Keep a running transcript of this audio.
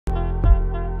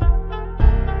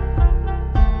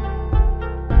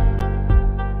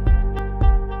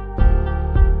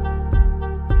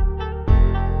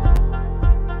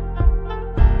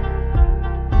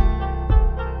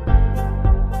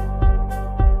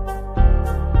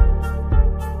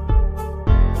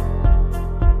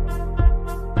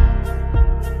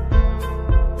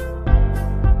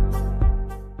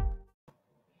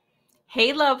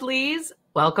Hey, lovelies.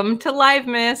 Welcome to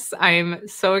Livemas. I'm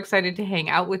so excited to hang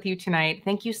out with you tonight.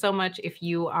 Thank you so much if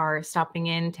you are stopping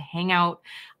in to hang out.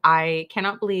 I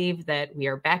cannot believe that we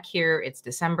are back here. It's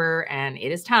December and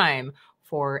it is time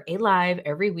for a live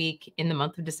every week in the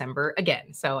month of December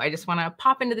again. So I just want to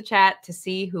pop into the chat to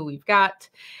see who we've got.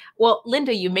 Well,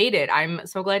 Linda, you made it. I'm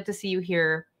so glad to see you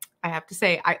here. I have to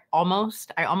say, I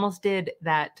almost did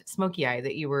that smoky eye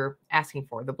that you were asking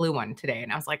for, the blue one today.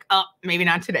 And I was like, oh, maybe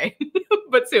not today,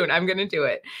 but soon I'm going to do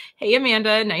it. Hey,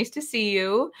 Amanda, nice to see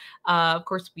you. Of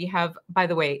course, we have, by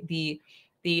the way,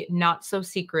 the not so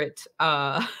secret,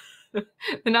 the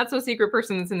not so secret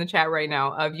person that's in the chat right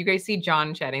now. If you guys see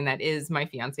John chatting, that is my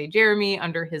fiance, Jeremy,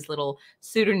 under his little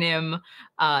pseudonym.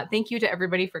 Thank you to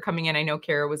everybody for coming in. I know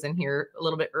Kara was in here a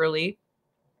little bit early.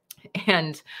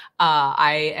 And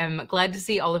I am glad to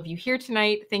see all of you here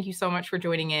tonight. Thank you so much for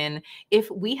joining in.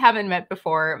 If we haven't met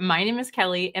before, my name is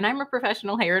Kelly, and I'm a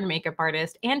professional hair and makeup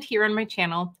artist. And here on my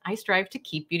channel, I strive to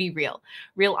keep beauty real,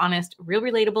 real honest, real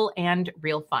relatable, and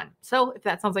real fun. So if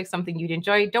that sounds like something you'd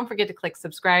enjoy, don't forget to click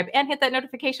subscribe and hit that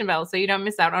notification bell so you don't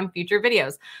miss out on future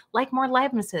videos. Like more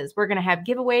Livemases, we're going to have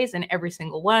giveaways in every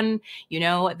single one. You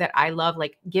know that I love,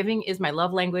 like, giving is my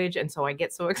love language. And so I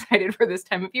get so excited for this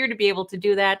time of year to be able to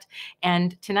do that.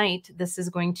 And tonight, this is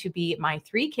going to be my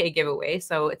 3K giveaway.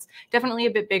 So it's definitely a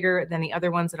bit bigger than the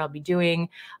other ones that I'll be doing.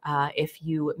 If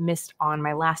you missed on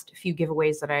my last few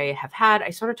giveaways that I have had, I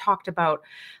sort of talked about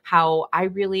how I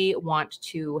really want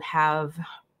to have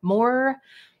more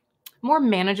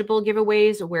manageable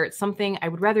giveaways where it's something I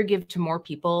would rather give to more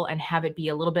people and have it be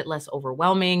a little bit less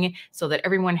overwhelming so that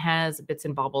everyone has bits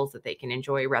and baubles that they can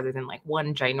enjoy rather than like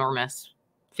one ginormous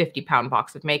 50-pound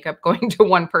box of makeup going to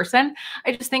one person.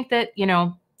 I just think that, you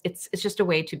know, it's just a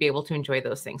way to be able to enjoy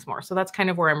those things more. So that's kind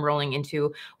of where I'm rolling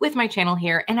into with my channel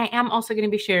here. And I am also going to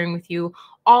be sharing with you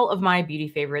all of my beauty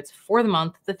favorites for the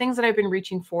month, the things that I've been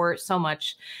reaching for so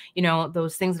much, you know,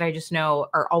 those things that I just know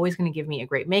are always going to give me a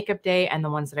great makeup day, and the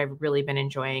ones that I've really been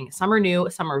enjoying. Some are new,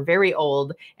 some are very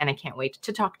old, and I can't wait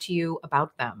to talk to you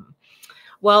about them.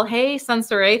 Well, hey,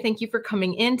 Sunsoray, thank you for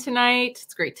coming in tonight.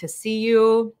 It's great to see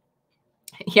you.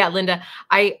 Yeah, Linda,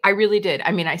 I really did.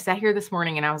 I mean, I sat here this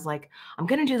morning and I was like, I'm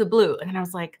going to do the blue. And then I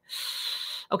was like,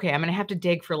 okay, I'm going to have to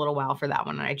dig for a little while for that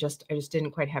one. And I just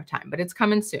didn't quite have time, but it's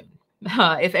coming soon.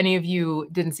 If any of you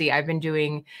didn't see, I've been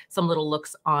doing some little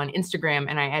looks on Instagram,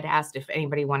 and I had asked if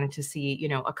anybody wanted to see, you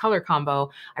know, a color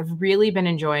combo. I've really been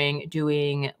enjoying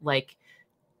doing like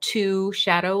 2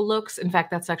 shadow looks. In fact,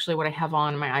 that's actually what I have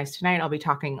on my eyes tonight. I'll be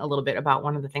talking a little bit about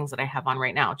one of the things that I have on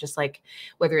right now, just like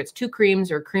whether it's 2 creams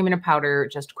or a cream and a powder,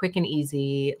 just quick and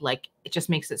easy. Like, it just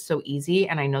makes it so easy.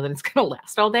 And I know that it's going to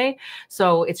last all day.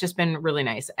 So it's just been really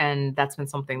nice. And that's been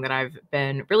something that I've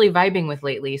been really vibing with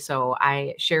lately. So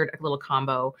I shared a little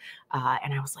combo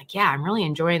and I was like, yeah, I'm really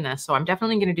enjoying this. So I'm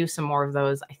definitely going to do some more of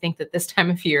those. I think that this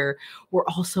time of year, we're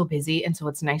all so busy. And so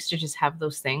it's nice to just have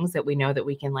those things that we know that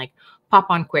we can like pop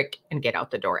on quick and get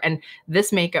out the door. And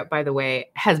this makeup, by the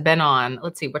way, has been on,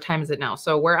 let's see, what time is it now?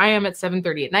 So where I am at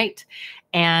 7:30 at night.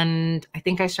 And I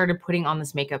think I started putting on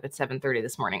this makeup at 7:30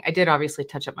 this morning. I did obviously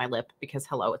touch up my lip because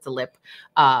hello, it's a lip.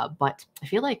 But I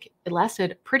feel like it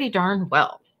lasted pretty darn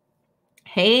well.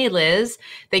 Hey, Liz,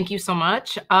 thank you so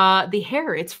much. The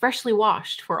hair, it's freshly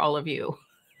washed for all of you.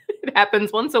 It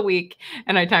happens once a week,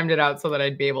 and I timed it out so that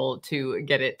I'd be able to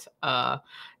get it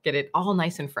all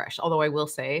nice and fresh. Although I will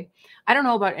say, I don't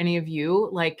know about any of you,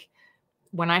 like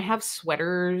when I have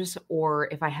sweaters or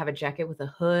if I have a jacket with a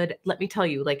hood, let me tell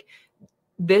you, like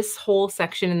this whole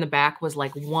section in the back was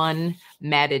like one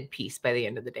matted piece by the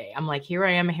end of the day. I'm like, here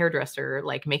I am, a hairdresser,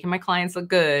 like making my clients look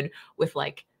good with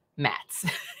like mats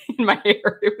in my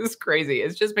hair. It was crazy.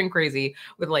 It's just been crazy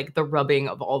with like the rubbing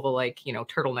of all the like, you know,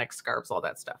 turtleneck scarves, all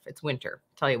that stuff. It's winter.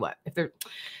 Tell you what,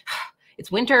 it's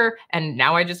winter and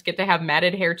now I just get to have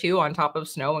matted hair too on top of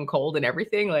snow and cold and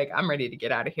everything. Like, I'm ready to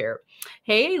get out of here.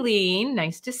 Hey, Aileen,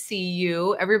 nice to see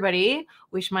you. Everybody,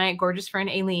 wish my gorgeous friend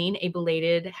Aileen a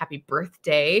belated happy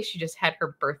birthday. She just had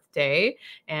her birthday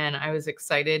and I was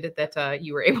excited that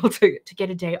you were able to get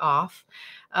a day off.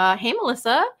 Hey,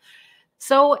 Melissa.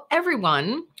 So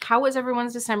everyone, how is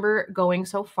everyone's December going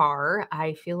so far?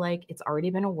 I feel like it's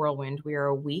already been a whirlwind. We are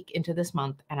a week into this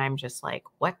month and I'm just like,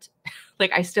 what?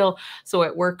 Like so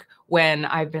at work when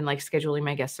I've been like scheduling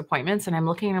my guest appointments and I'm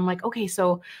looking and I'm like, okay,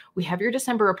 so we have your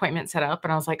December appointment set up.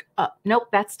 And I was like, nope,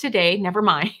 that's today. Never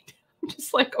mind. I'm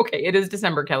just like, okay, it is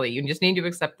December, Kelly. You just need to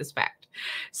accept this fact.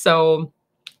 So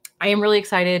I am really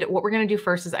excited. What we're going to do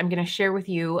first is I'm going to share with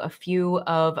you a few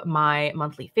of my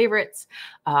monthly favorites.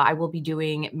 I will be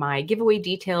doing my giveaway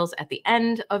details at the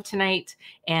end of tonight.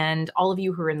 And all of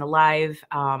you who are in the live,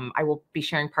 I will be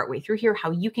sharing partway through here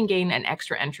how you can gain an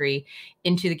extra entry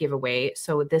into the giveaway.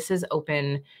 So this is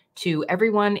open to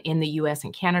everyone in the US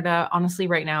and Canada. Honestly,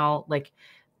 right now, like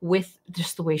with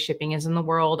just the way shipping is in the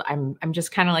world, I'm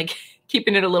just kind of like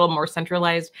keeping it a little more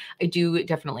centralized. I do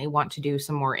definitely want to do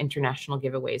some more international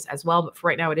giveaways as well, but for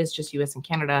right now it is just US and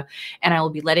Canada, and I will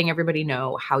be letting everybody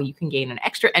know how you can gain an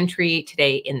extra entry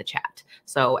today in the chat.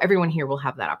 So everyone here will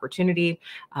have that opportunity,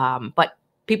 but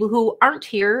people who aren't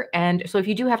here, and so if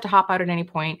you do have to hop out at any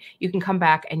point, you can come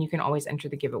back and you can always enter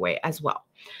the giveaway as well.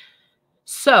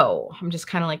 So I'm just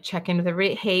kind of like checking with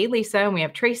everybody. Hey, Lisa, and we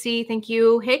have Tracy. Thank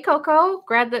you. Hey, Coco.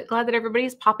 Glad that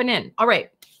everybody's popping in. All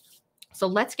right. So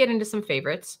let's get into some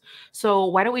favorites. So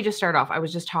why don't we just start off? I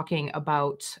was just talking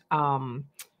about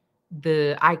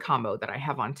the eye combo that I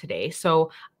have on today.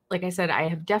 So like I said, I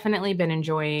have definitely been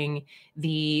enjoying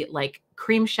the like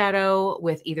cream shadow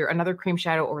with either another cream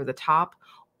shadow over the top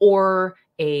or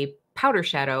a powder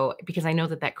shadow, because I know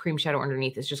that that cream shadow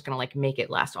underneath is just going to like make it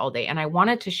last all day. And I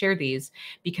wanted to share these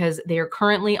because they are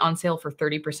currently on sale for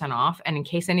 30% off. And in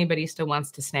case anybody still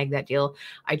wants to snag that deal,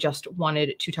 I just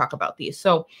wanted to talk about these.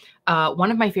 So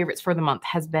one of my favorites for the month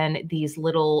has been these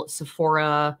little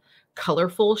Sephora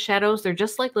colorful shadows. They're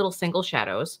just like little single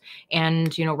shadows.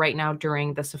 And, you know, right now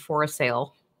during the Sephora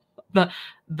sale,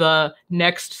 the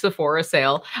next Sephora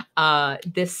sale,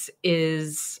 this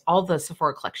is all the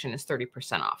Sephora collection is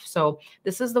 30% off. So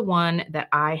this is the one that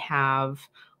I have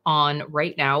on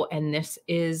right now. And this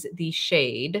is the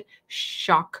shade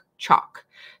Shock Chalk.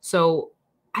 So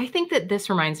I think that this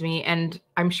reminds me, and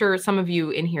I'm sure some of you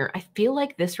in here, I feel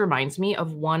like this reminds me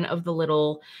of one of the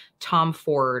little Tom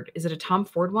Ford. Is it a Tom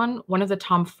Ford one? One of the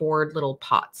Tom Ford little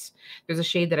pots. There's a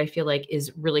shade that I feel like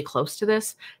is really close to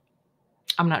this.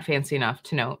 I'm not fancy enough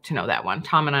to know that one.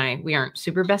 Tom and I, we aren't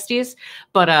super besties,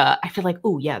 but I feel like,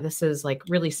 oh yeah, this is like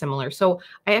really similar. So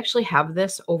I actually have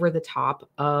this over the top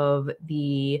of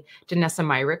the Danessa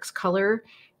Myricks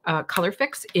color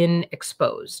fix in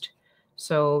Exposed.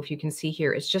 So if you can see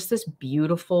here, it's just this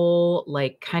beautiful,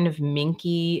 like kind of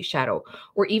minky shadow,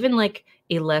 or even like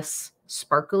a less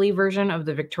sparkly version of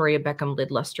the Victoria Beckham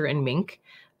Lid Luster in Mink.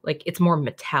 Like it's more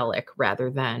metallic rather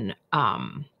than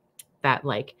that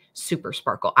like super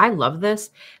sparkle. I love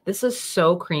this. This is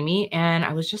so creamy. And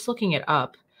I was just looking it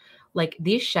up. Like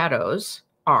these shadows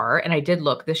are, and I did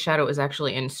look, this shadow is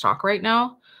actually in stock right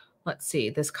now. Let's see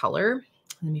this color.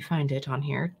 Let me find it on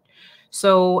here.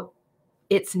 So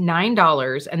it's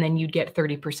 $9 and then you'd get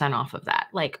 30% off of that.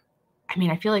 Like, I mean,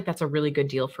 I feel like that's a really good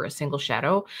deal for a single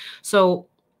shadow. So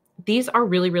these are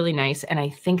really, really nice. And I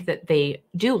think that they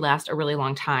do last a really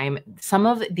long time. Some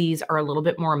of these are a little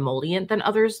bit more emollient than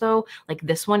others though. Like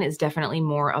this one is definitely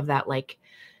more of that like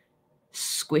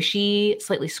squishy,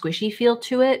 slightly squishy feel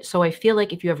to it. So I feel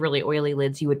like if you have really oily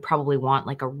lids, you would probably want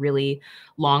like a really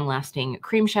long lasting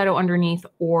cream shadow underneath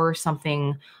or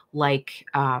something like,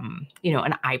 you know,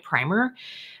 an eye primer.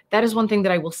 That is one thing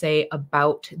that I will say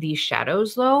about these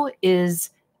shadows though, is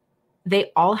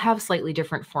they all have slightly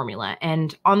different formula.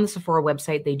 And on the Sephora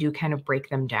website, they do kind of break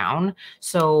them down.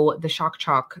 So the Shock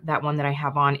Chalk, that one that I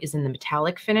have on, is in the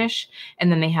metallic finish.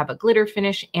 And then they have a glitter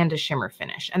finish and a shimmer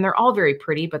finish. And they're all very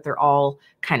pretty, but they're all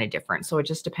kind of different. So it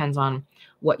just depends on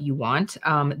what you want.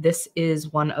 This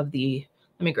is one of the,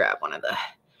 let me grab one of the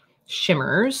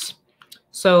shimmers.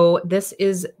 So this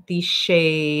is the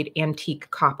shade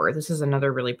Antique Copper. This is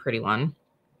another really pretty one.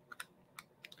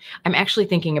 I'm actually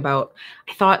thinking about,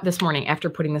 I thought this morning after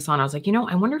putting this on, I was like, you know,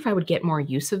 I wonder if I would get more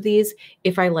use of these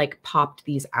if I like popped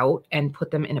these out and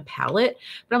put them in a palette.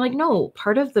 But I'm like, no,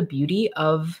 part of the beauty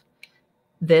of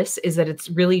this is that it's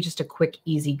really just a quick,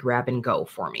 easy grab and go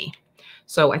for me.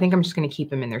 So I think I'm just going to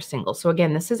keep them in their single. So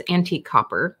again, this is Antique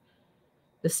Copper.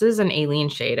 This is an Aileen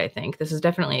shade, I think. This is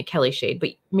definitely a Kelly shade,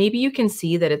 but maybe you can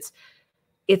see that it's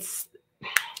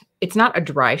not a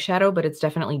dry shadow, but it's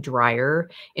definitely drier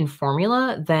in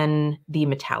formula than the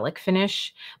metallic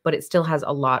finish, but it still has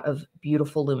a lot of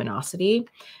beautiful luminosity.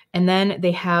 And then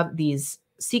they have these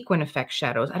sequin effect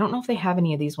shadows. I don't know if they have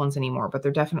any of these ones anymore, but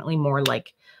they're definitely more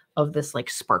like of this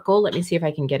like sparkle. Let me see if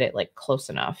I can get it like close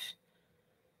enough.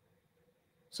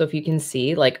 So if you can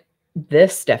see, like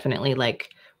this definitely like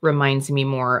reminds me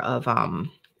more of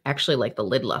actually like the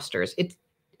lid lusters.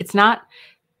 It's not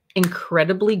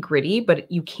incredibly gritty,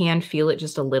 but you can feel it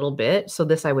just a little bit. So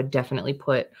this I would definitely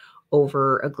put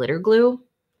over a glitter glue,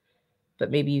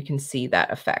 but maybe you can see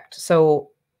that effect.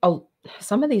 So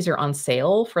some of these are on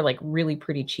sale for like really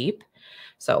pretty cheap.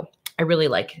 So I really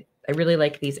like I really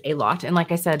like these a lot. And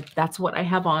like I said, that's what I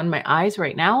have on my eyes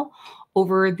right now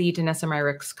over the Danessa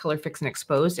Myricks Color Fix and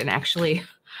Exposed. And actually,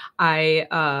 I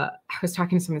was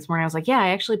talking to someone this morning. I was like, yeah, I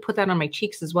actually put that on my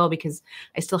cheeks as well because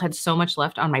I still had so much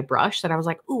left on my brush that I was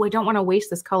like, ooh, I don't want to waste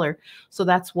this color. So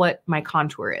that's what my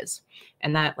contour is.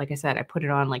 And that, like I said, I put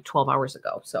it on like 12 hours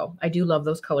ago. So I do love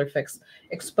those Color Fix.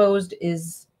 Exposed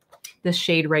is this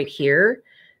shade right here.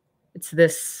 It's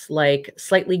this like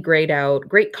slightly grayed out,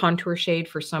 great contour shade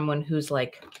for someone who's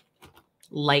like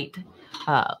light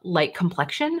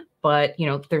complexion, but you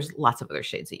know, there's lots of other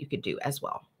shades that you could do as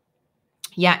well.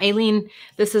 Yeah, Aileen,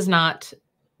 this is not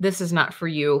for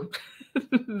you.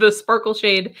 The sparkle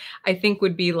shade, I think,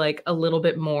 would be like a little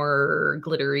bit more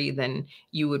glittery than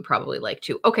you would probably like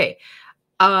to. Okay.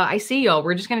 I see y'all.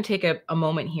 We're just going to take a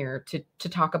moment here to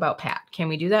talk about Pat. Can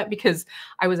we do that? Because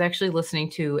I was actually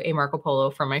listening to a Marco Polo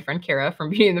from my friend Kara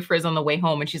from Beauty and the Frizz on the way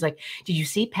home. And she's like, did you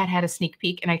see Pat had a sneak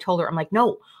peek? And I told her, I'm like,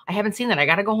 no, I haven't seen that. I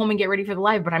got to go home and get ready for the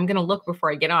live, but I'm going to look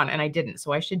before I get on. And I didn't.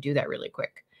 So I should do that really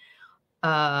quick.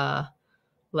 Let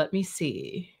me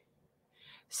see.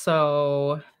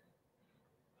 So,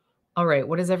 all right.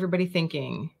 What is everybody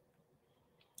thinking?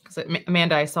 Because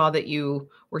Amanda, I saw that you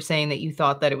were saying that you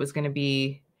thought that it was going to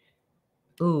be,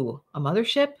 ooh, a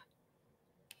mothership.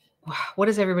 What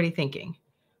is everybody thinking?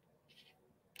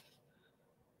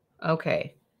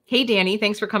 Okay. Hey, Danny,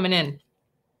 thanks for coming in.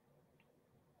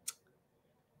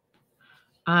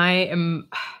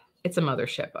 It's a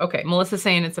mothership. Okay. Melissa's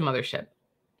saying it's a mothership.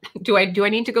 Do I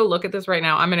need to go look at this right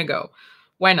now? I'm going to go.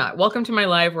 Why not? Welcome to my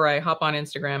live where I hop on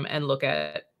Instagram and look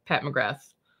at Pat McGrath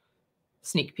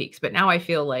sneak peeks. But now I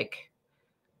feel like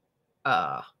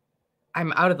I'm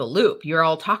out of the loop. You're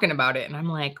all talking about it. And I'm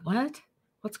like, what?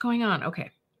 What's going on? Okay.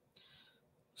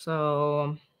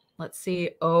 So let's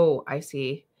see. Oh, I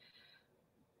see.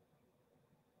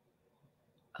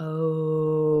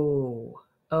 Oh.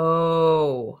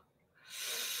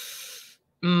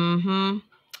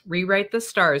 Rewrite the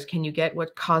stars. Can you get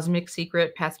what cosmic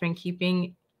secret Pat's been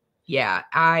keeping? Yeah,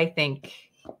 I think.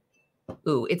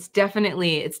 Ooh, it's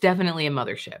definitely a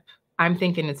mothership. I'm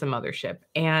thinking it's a mothership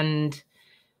and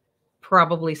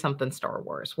probably something Star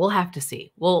Wars. We'll have to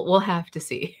see. We'll have to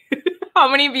see. How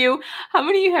many of you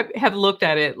have looked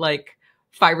at it like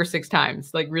 5 or 6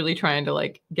 times, like really trying to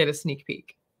like get a sneak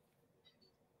peek?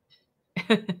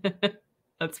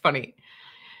 That's funny.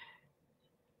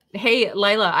 Hey,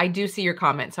 Lila, I do see your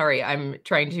comment. Sorry, I'm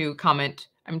trying to comment.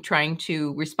 I'm trying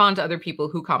to respond to other people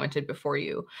who commented before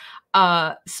you.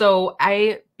 So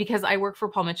because I work for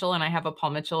Paul Mitchell and I have a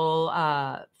Paul Mitchell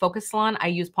focus salon, I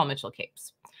use Paul Mitchell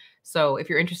capes. So if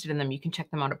you're interested in them, you can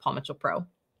check them out at Paul Mitchell Pro.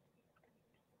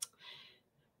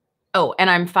 Oh, and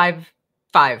I'm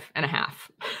 5'5.5".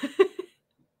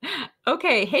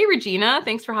 Okay. Hey, Regina.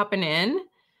 Thanks for hopping in.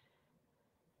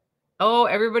 Oh,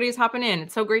 everybody's hopping in.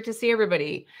 It's so great to see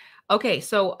everybody. Okay.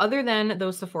 So other than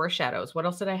those Sephora shadows, what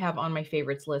else did I have on my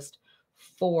favorites list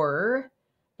for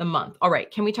the month? All right.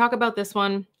 Can we talk about this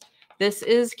one? This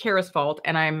is Kara's fault,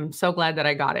 and I'm so glad that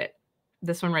I got it.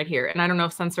 This one right here. And I don't know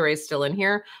if Sensoray is still in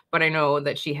here, but I know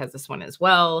that she has this one as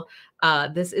well.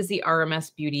 This is the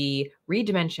RMS Beauty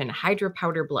Redimension Hydra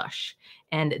Powder Blush.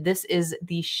 And this is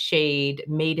the shade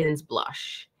Maiden's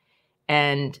Blush.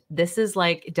 And this is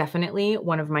like definitely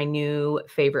one of my new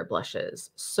favorite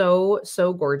blushes. So,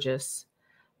 so gorgeous.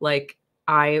 Like,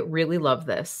 I really love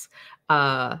this.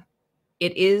 It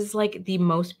is like the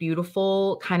most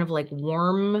beautiful kind of like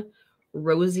warm,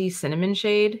 rosy cinnamon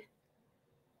shade.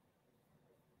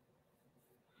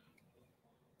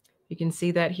 You can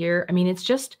see that here. I mean, it's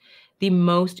just the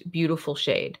most beautiful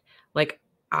shade. Like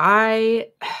I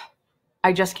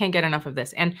just can't get enough of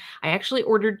this. And I actually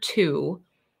ordered 2.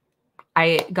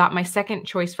 I got my second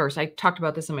choice first. I talked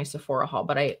about this in my Sephora haul,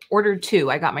 but I ordered 2.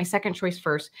 I got my second choice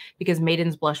first because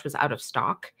Maiden's Blush was out of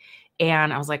stock.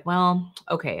 And I was like, well,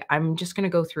 okay, I'm just going to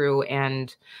go through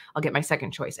and I'll get my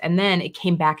second choice. And then it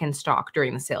came back in stock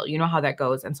during the sale. You know how that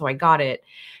goes. And so I got it.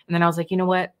 And then I was like, you know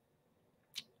what?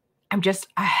 I'm just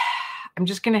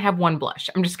going to have one blush.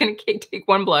 I'm just going to take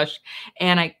one blush.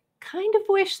 And I kind of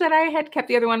wish that I had kept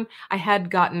the other one. I had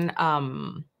gotten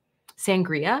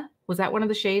Sangria. Was that one of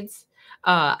the shades?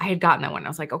 I had gotten that one. I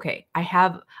was like, okay, I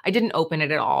didn't open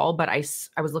it at all, but I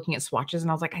was looking at swatches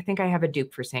and I was like, I think I have a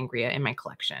dupe for Sangria in my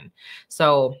collection.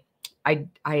 So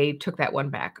I took that one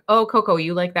back. Oh, Coco,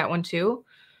 you like that one too?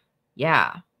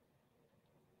 Yeah.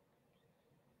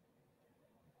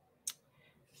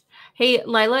 Hey,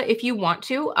 Lila, if you want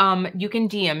to, you can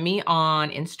DM me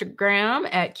on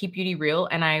Instagram at Keep Beauty Real,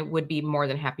 and I would be more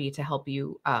than happy to help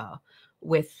you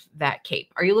with that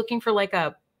cape. Are you looking for like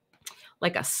a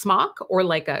smock or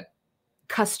like a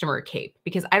customer cape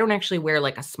because I don't actually wear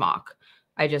like a smock.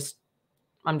 I'm just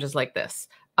like this.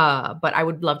 But I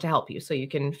would love to help you. So you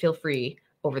can feel free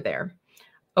over there.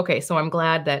 Okay. So I'm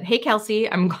glad that, hey, Kelsey,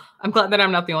 I'm glad that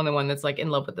I'm not the only one that's like in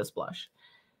love with this blush.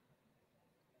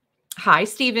 Hi,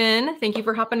 Steven. Thank you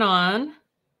for hopping on.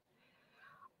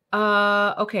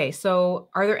 Okay. So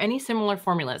are there any similar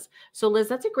formulas? So Liz,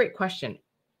 that's a great question.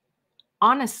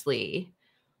 Honestly,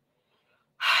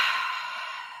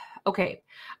 okay.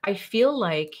 I feel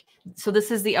like, so this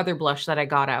is the other blush that I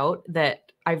got out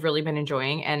that I've really been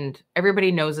enjoying, and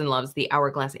everybody knows and loves the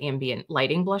Hourglass Ambient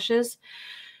Lighting blushes.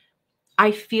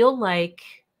 I feel like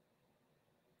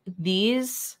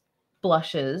these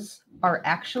blushes are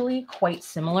actually quite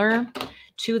similar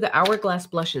to the Hourglass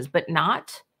blushes, but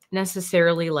not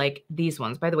necessarily like these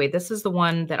ones. By the way, this is the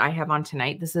one that I have on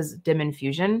tonight. This is Dim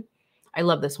Infusion. I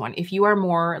love this one. If you are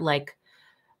more like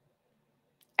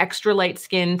extra light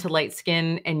skin to light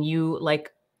skin and you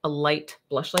like a light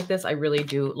blush like this, I really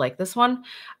do like this one.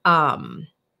 But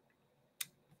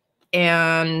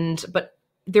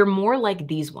they're more like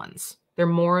these ones. They're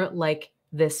more like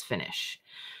this finish,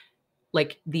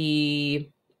 like the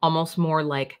almost more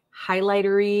like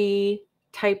highlightery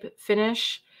type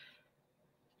finish,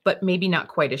 but maybe not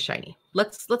quite as shiny.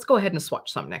 Let's go ahead and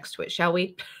swatch some next to it, shall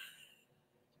we?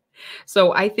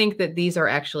 So I think that these are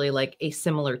actually like a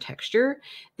similar texture.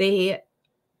 They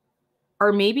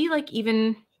are maybe like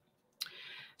even,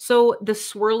 so the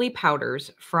swirly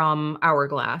powders from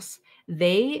Hourglass,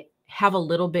 they have a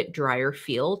little bit drier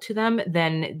feel to them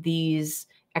than these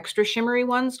extra shimmery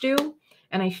ones do.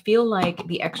 And I feel like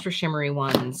the extra shimmery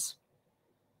ones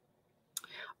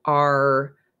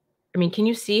are, I mean, can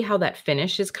you see how that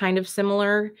finish is kind of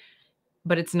similar,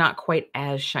 but it's not quite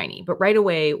as shiny. But right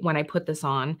away, when I put this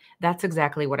on, that's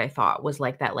exactly what I thought was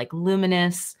like that, like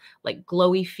luminous, like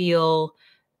glowy feel.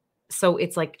 So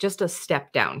it's like just a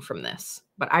step down from this,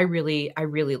 but I really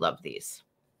love these.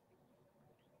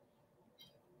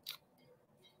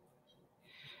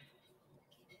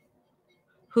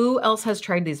 Who else has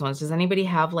tried these ones? Does anybody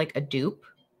have like a dupe?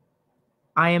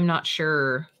 I am not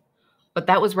sure, but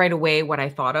that was right away what I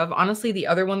thought of. Honestly, the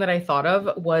other one that I thought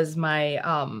of was my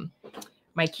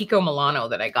my Kiko Milano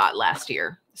that I got last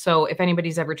year. So if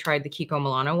anybody's ever tried the Kiko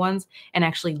Milano ones, and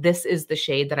actually this is the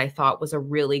shade that I thought was a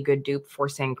really good dupe for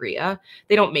Sangria.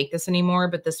 They don't make this anymore,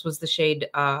 but this was the shade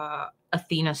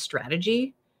Athena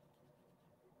Strategy.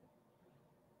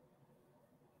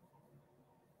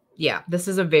 Yeah, this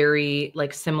is a very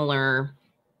like similar,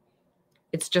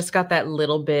 it's just got that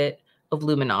little bit of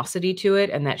luminosity to it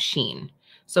and that sheen.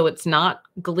 So it's not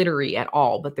glittery at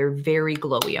all, but they're very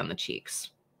glowy on the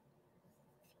cheeks.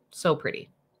 So pretty.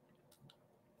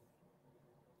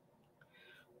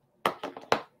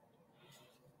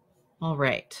 All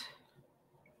right.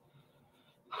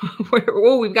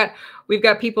 Oh, we've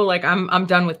got people like I'm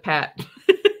done with Pat.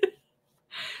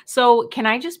 So can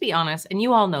I just be honest? And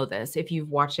you all know this if you've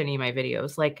watched any of my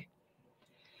videos, like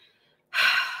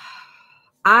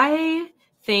I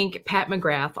think Pat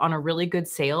McGrath on a really good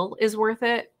sale is worth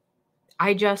it.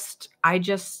 I just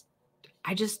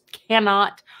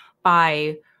cannot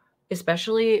buy,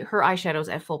 especially her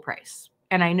eyeshadows at full price.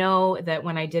 And I know that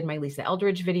when I did my Lisa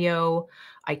Eldridge video,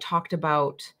 I talked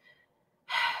about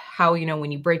how, you know,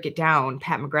 when you break it down,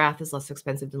 Pat McGrath is less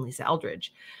expensive than Lisa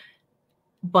Eldridge.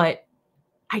 But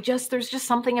there's just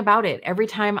something about it. Every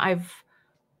time I've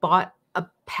bought a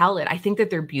palette, I think that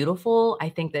they're beautiful. I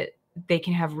think that they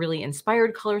can have really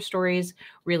inspired color stories,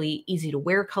 really easy to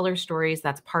wear color stories.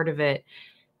 That's part of it.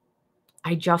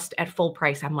 At full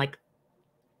price, I'm like,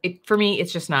 for me,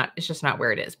 it's just not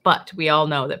where it is. But we all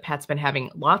know that Pat's been having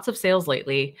lots of sales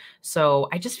lately. So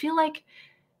I just feel like,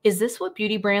 is this what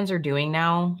beauty brands are doing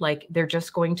now? Like they're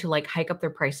just going to like hike up their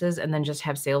prices and then just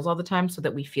have sales all the time so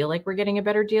that we feel like we're getting a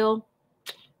better deal?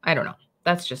 I don't know.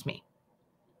 That's just me.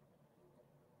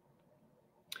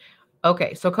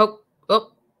 Okay. So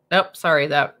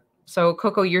sorry. So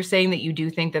Coco, you're saying that you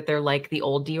do think that they're like the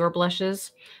old Dior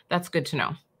blushes. That's good to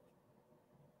know.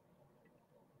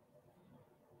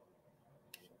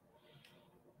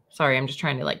 Sorry, I'm just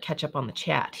trying to like catch up on the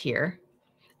chat here.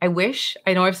 I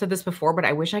know I've said this before, but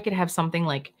I wish I could have something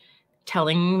like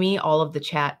telling me all of the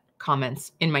chat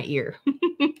comments in my ear.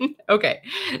 Okay.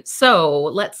 So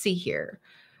let's see here.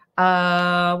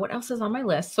 What else is on my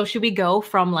list? So should we go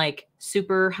from like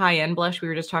super high-end blush? We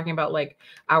were just talking about like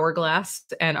Hourglass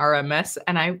and RMS,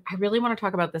 and I really want to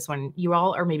talk about this one. You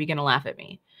all are maybe going to laugh at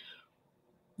me.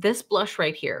 This blush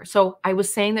right here. So I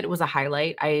was saying that it was a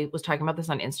highlight. I was talking about this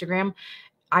on Instagram.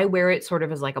 I wear it sort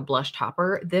of as like a blush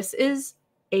topper. This is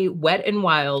a Wet n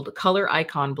Wild Color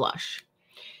Icon blush.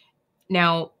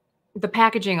 Now, the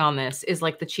packaging on this is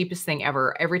like the cheapest thing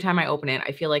ever. Every time I open it,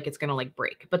 I feel like it's going to like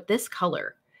break. But this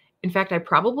color, in fact, I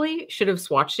probably should have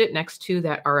swatched it next to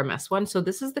that RMS one. So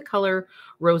this is the color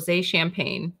Rosé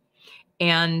Champagne.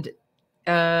 And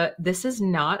this is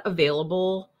not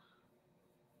available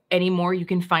anymore. You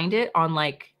can find it on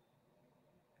like,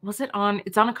 it's on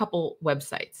a couple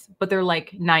websites, but they're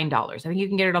like $9. I think you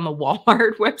can get it on the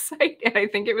Walmart website. And I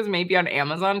think it was maybe on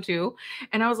Amazon too.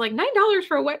 And I was like, $9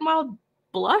 for a Wet n Wild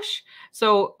blush.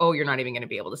 So, oh, you're not even going to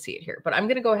be able to see it here, but I'm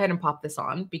going to go ahead and pop this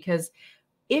on because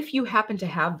if you happen to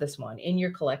have this one in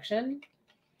your collection,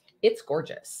 it's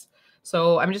gorgeous.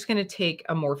 So I'm just going to take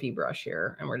a Morphe brush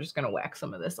here and we're just going to whack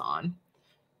some of this on.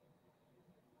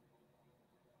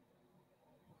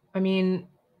 I mean,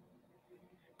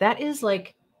 that is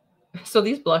like, so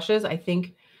these blushes, I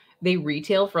think they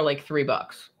retail for like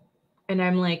 $3. And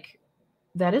I'm like,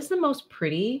 that is the most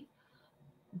pretty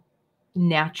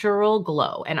natural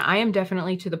glow. And I am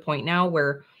definitely to the point now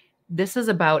where this is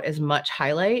about as much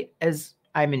highlight as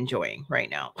I'm enjoying right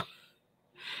now.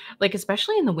 Like,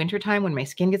 especially in the wintertime when my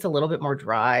skin gets a little bit more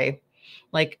dry.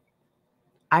 Like,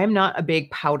 I'm not a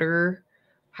big powder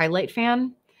highlight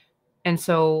fan. And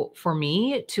so for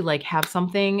me to like have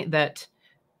something that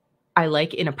I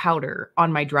like in a powder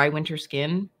on my dry winter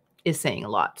skin is saying a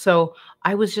lot. So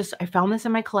I found this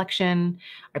in my collection.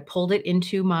 I pulled it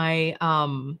into my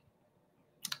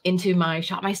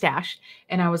Shop My Stash.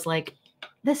 And I was like,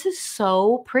 this is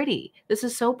so pretty. This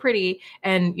is so pretty.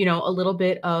 And, you know, a little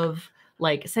bit of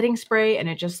like setting spray and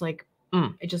it just like,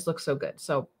 it just looks so good.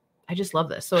 So I just love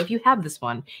this. So if you have this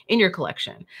one in your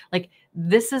collection, like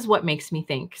this is what makes me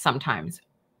think sometimes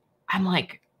I'm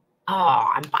like, oh,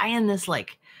 I'm buying this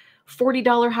like $40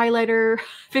 highlighter,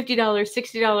 $50,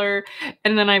 $60.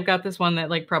 And then I've got this one that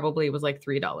like probably was like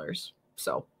 $3.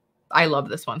 So I love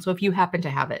this one. So if you happen to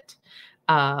have it,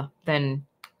 then,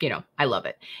 you know, I love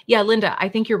it. Yeah, Linda, I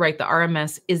think you're right. The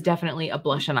RMS is definitely a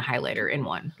blush and a highlighter in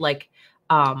one. Like,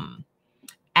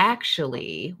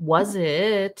 actually, was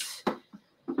it,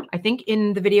 I think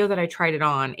in the video that I tried it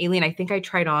on, Aileen, I think I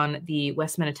tried on the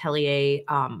Westman Atelier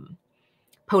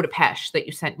Peau de Pêche that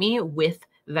you sent me with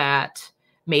that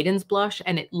Maiden's blush,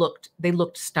 and they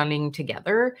looked stunning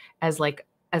together as like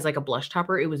a blush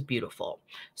topper. It was beautiful.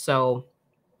 So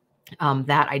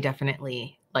that I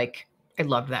definitely like. I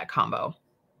loved that combo.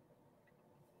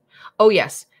 Oh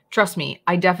yes, trust me.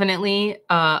 I definitely,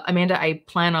 Amanda, I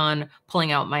plan on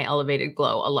pulling out my Elevated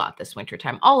Glow a lot this winter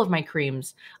time. All of my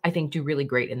creams, I think, do really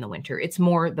great in the winter. It's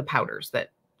more the powders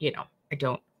that, you know, I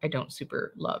don't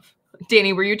super love.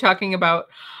 Danny, were you talking about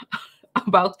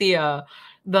the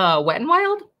Wet n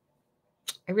Wild?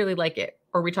 I really like it.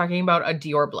 Or are we talking about a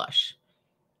Dior blush?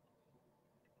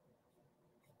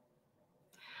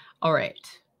 All right.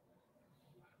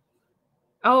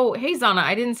 Oh, hey, Zana.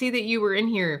 I didn't see that you were in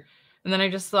here. And then I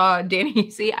just saw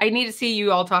Danny. See, I need to see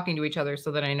you all talking to each other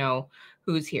so that I know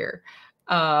who's here.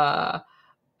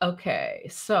 Okay,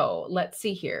 so let's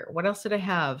see here. What else did I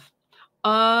have?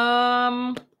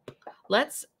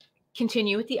 Let's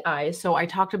continue with the eyes. So I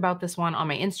talked about this one on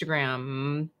my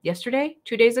Instagram yesterday,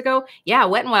 2 days ago. Yeah,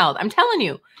 Wet n Wild. I'm telling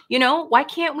you, you know, why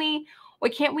can't we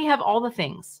have all the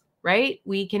things, right?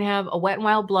 We can have a Wet n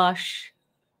Wild blush.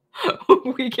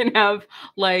 We can have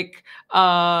like,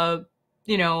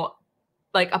 you know,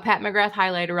 like a Pat McGrath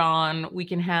highlighter on. We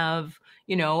can have,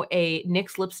 you know, a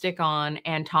NYX lipstick on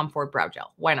and Tom Ford brow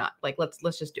gel. Why not? Like,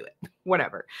 let's just do it.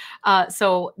 Whatever.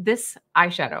 So this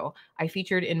eyeshadow I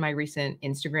featured in my recent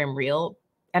Instagram reel,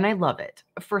 and I love it.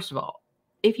 First of all,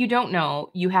 if you don't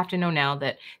know, you have to know now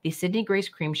that the Sydney Grace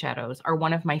cream shadows are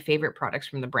one of my favorite products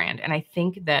from the brand. And I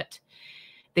think that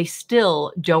they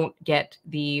still don't get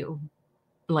the,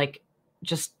 like,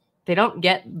 just, they don't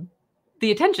get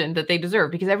the attention that they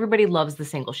deserve because everybody loves the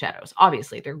single shadows.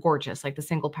 Obviously, they're gorgeous, like the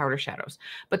single powder shadows,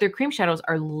 but their cream shadows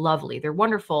are lovely. They're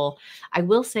wonderful. I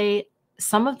will say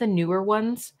some of the newer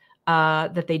ones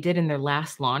that they did in their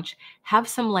last launch have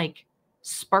some like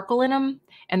sparkle in them.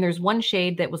 And there's one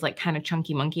shade that was like kind of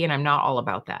chunky monkey, and I'm not all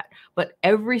about that. But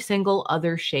every single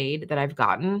other shade that I've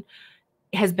gotten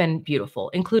has been beautiful,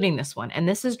 including this one. And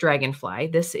this is Dragonfly.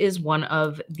 This is one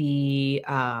of the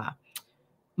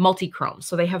multi-chrome.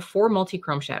 So they have 4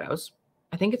 multi-chrome shadows.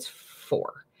 I think it's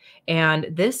 4. And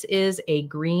this is a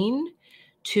green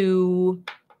to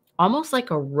almost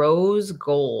like a rose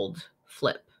gold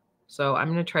flip. So I'm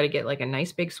going to try to get like a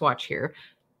nice big swatch here.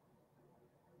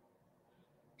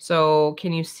 So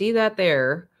can you see that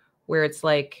there where it's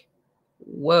like,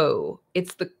 whoa,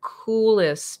 it's the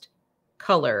coolest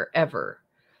color ever.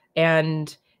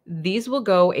 And these will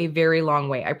go a very long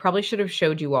way. I probably should have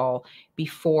showed you all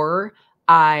before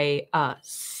I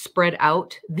spread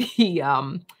out the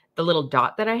little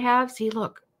dot that I have. See,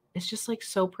 look, it's just like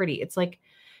so pretty. It's like,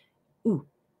 ooh,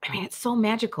 I mean, it's so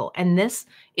magical. And this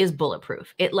is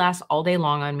bulletproof. It lasts all day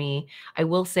long on me. I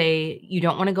will say you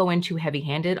don't want to go in too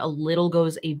heavy-handed. A little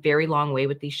goes a very long way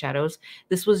with these shadows.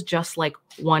 This was just like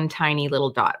one tiny little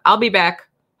dot. I'll be back.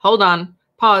 Hold on.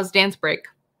 Pause. Dance break.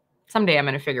 Someday I'm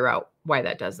going to figure out why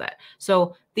that does that.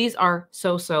 So these are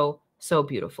so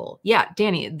beautiful. Yeah,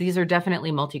 Danny, these are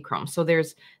definitely multi-chrome. So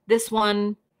there's this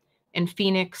one and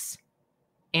Phoenix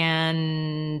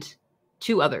and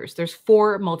 2 others. There's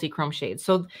 4 multi-chrome shades.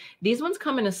 So these ones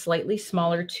come in a slightly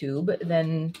smaller tube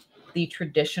than the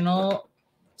traditional.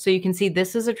 So you can see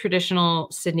this is a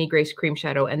traditional Sydney Grace cream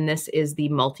shadow, and this is the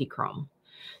multi-chrome.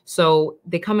 So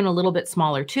they come in a little bit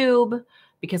smaller tube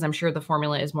because I'm sure the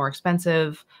formula is more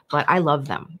expensive, but I love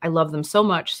them. I love them so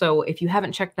much. So if you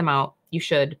haven't checked them out, you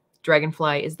should.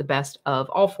 Dragonfly is the best of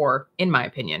all 4, in my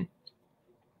opinion.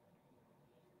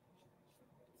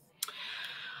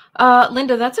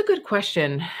 Linda, that's a good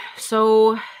question.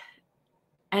 So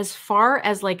as far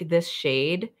as like this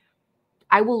shade,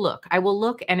 I will look.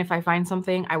 And if I find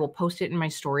something, I will post it in my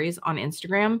stories on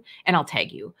Instagram and I'll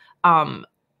tag you.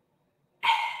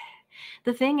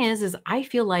 The thing is I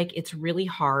feel like it's really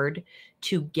hard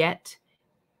to get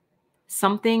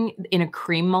something in a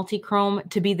cream multi-chrome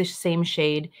to be the same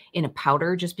shade in a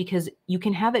powder, just because you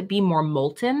can have it be more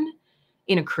molten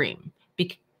in a cream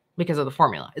because of the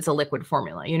formula. It's a liquid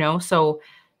formula, you know? So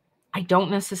I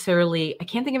don't necessarily, I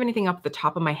can't think of anything off the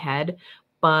top of my head,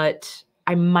 but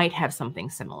I might have something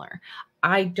similar.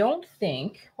 I don't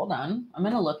think, hold on, I'm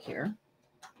going to look here.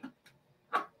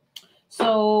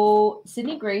 So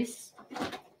Sydney Grace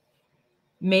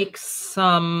makes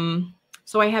some,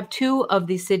 so I have 2 of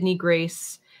the Sydney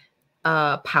Grace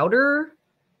powder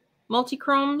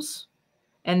multi-chromes,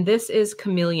 and this is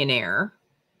Chameleonaire,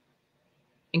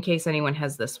 in case anyone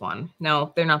has this one.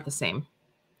 No, they're not the same.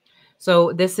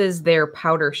 So this is their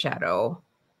powder shadow,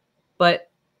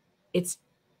 but it's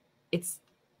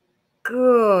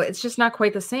just not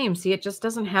quite the same. See, it just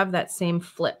doesn't have that same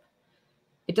flip.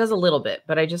 It does a little bit,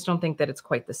 but I just don't think that it's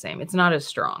quite the same. It's not as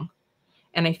strong.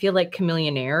 And I feel like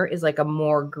Chameleonaire is like a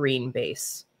more green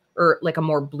base, or like a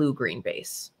more blue-green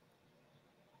base.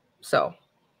 So,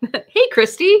 hey,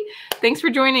 Christy, thanks for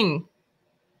joining.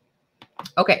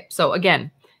 Okay, so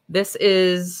again, this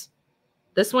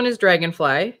one is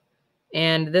Dragonfly,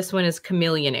 and this one is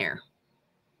Chameleonaire.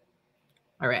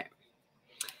 All right.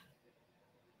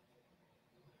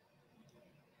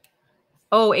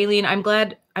 Oh, Aileen, I'm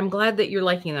glad that you're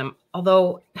liking them.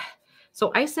 Although,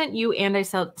 so I sent you and I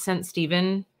sent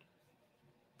Steven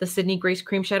the Sydney Grace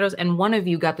cream shadows, and one of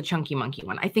you got the Chunky Monkey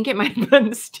one. I think it might have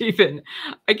been Steven.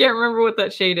 I can't remember what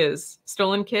that shade is.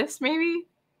 Stolen Kiss, maybe?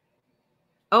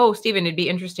 Oh, Steven, it'd be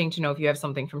interesting to know if you have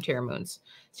something from Terra Moons.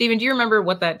 Steven, do you remember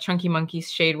what that Chunky Monkey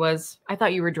shade was? I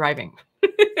thought you were driving,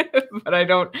 but I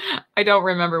don't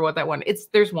remember what that one.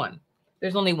 There's one.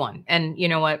 There's only one. And you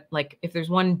know what? Like, if there's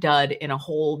one dud in a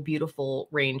whole beautiful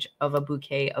range of a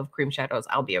bouquet of cream shadows,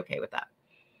 I'll be okay with that.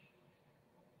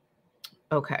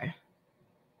 Okay.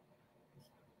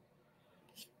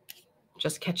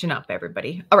 Just catching up,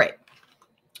 everybody. All right.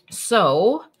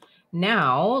 So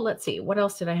now let's see. What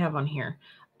else did I have on here?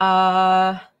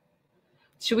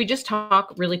 Should we just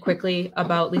talk really quickly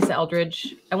about Lisa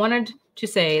Eldridge? I wanted to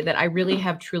say that I really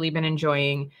have truly been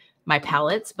enjoying my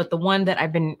palettes, but the one that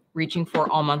I've been reaching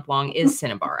for all month long is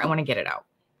Cinnabar. I want to get it out.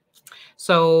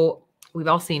 So we've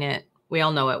all seen it. We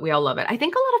all know it. We all love it. I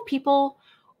think a lot of people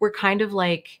were kind of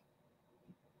like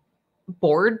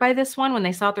bored by this one when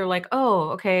they saw it. They're like, oh,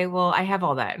 okay, well, I have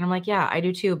all that. And I'm like, yeah, I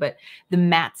do too. But the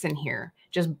mattes in here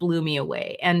just blew me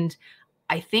away. And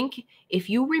I think if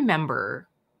you remember,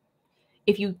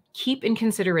 if you keep in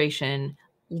consideration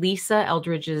Lisa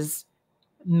Eldridge's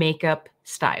makeup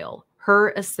style,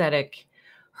 her aesthetic,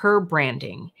 her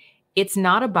branding, it's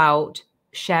not about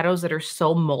shadows that are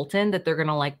so molten that they're going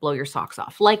to like blow your socks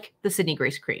off, like the Sydney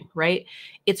Grace cream, right?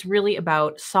 It's really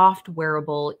about soft,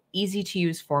 wearable, easy to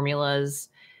use formulas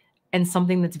and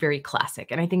something that's very classic.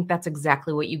 And I think that's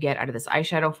exactly what you get out of this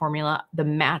eyeshadow formula. The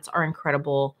mattes are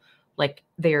incredible. Like,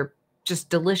 they're just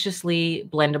deliciously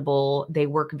blendable. They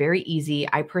work very easy.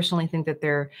 I personally think that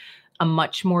they're a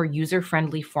much more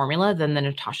user-friendly formula than the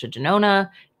Natasha Denona,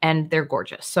 and they're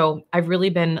gorgeous. So I've really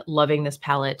been loving this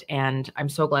palette, and I'm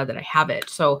so glad that I have it.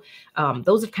 So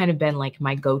those have kind of been like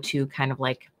my go-to kind of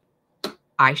like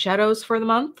eyeshadows for the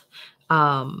month.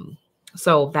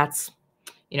 So that's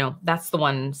you know, that's the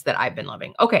ones that I've been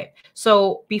loving. Okay.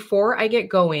 So before I get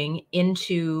going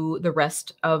into the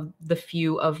rest of the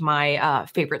few of my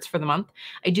favorites for the month,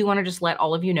 I do want to just let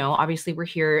all of you know, obviously we're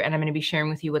here and I'm going to be sharing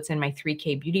with you what's in my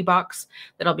 3K beauty box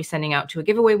that I'll be sending out to a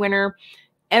giveaway winner.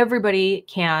 Everybody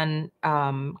can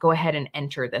go ahead and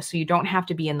enter this. So you don't have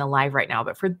to be in the live right now.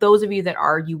 But for those of you that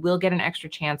are, you will get an extra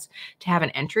chance to have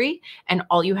an entry. And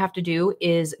all you have to do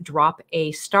is drop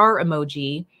a star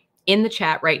emoji in the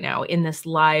chat right now in this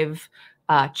live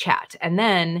chat. And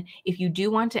then if you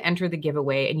do want to enter the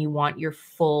giveaway and you want your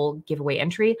full giveaway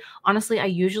entry, honestly, I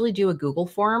usually do a Google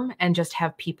form and just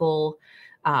have people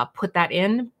put that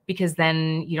in, because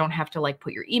then you don't have to like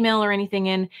put your email or anything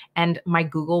in. And my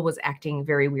Google was acting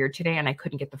very weird today and I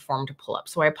couldn't get the form to pull up.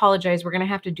 So I apologize. We're going to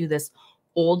have to do this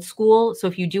old school. So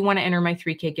if you do want to enter my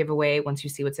 3K giveaway, once you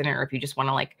see what's in it, or if you just want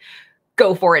to like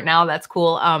go for it now, that's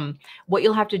cool. What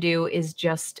you'll have to do is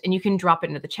just, and you can drop it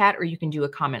into the chat or you can do a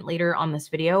comment later on this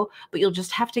video, but you'll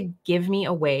just have to give me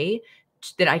a way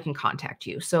that I can contact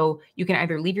you. So you can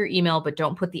either leave your email, but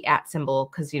don't put the @ symbol,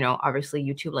 because, you know, obviously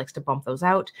YouTube likes to bump those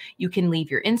out. You can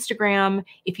leave your Instagram.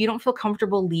 If you don't feel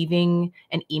comfortable leaving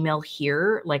an email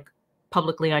here, like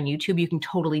publicly on YouTube, you can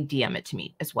totally DM it to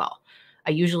me as well.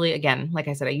 I usually, again, like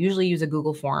I said, I usually use a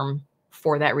Google form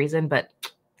for that reason, but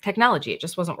technology, it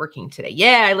just wasn't working today.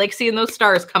 Yeah, I like seeing those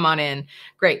stars come on in.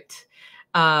 Great.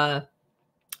 Oh,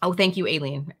 thank you,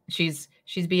 Aileen. She's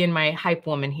being my hype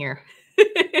woman here.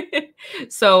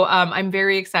 So I'm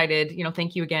very excited. You know,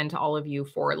 thank you again to all of you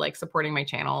for like supporting my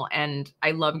channel. And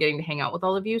I love getting to hang out with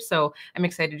all of you. So I'm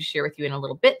excited to share with you in a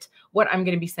little bit what I'm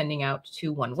going to be sending out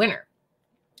to one winner.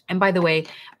 And by the way,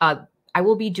 I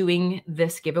will be doing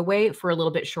this giveaway for a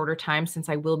little bit shorter time, since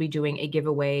I will be doing a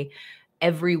giveaway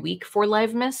every week for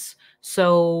Livemas.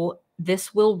 So this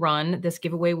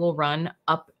giveaway will run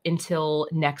up until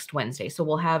next Wednesday. So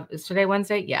we'll have, is today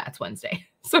Wednesday? Yeah, it's Wednesday.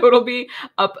 So it'll be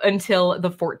up until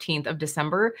the 14th of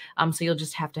December. So you'll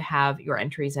just have to have your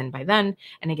entries in by then.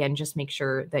 And again, just make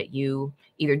sure that you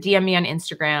either DM me on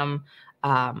Instagram,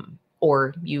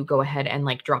 or you go ahead and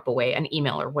like drop away an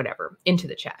email or whatever into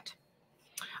the chat.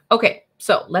 Okay,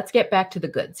 so let's get back to the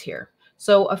goods here.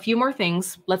 So a few more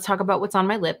things. Let's talk about what's on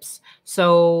my lips.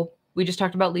 So we just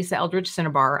talked about Lisa Eldridge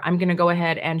Cinnabar. I'm going to go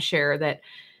ahead and share that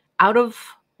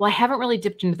well, I haven't really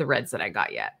dipped into the reds that I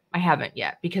got yet. I haven't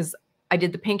yet, because I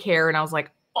did the pink hair and I was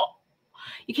like, oh,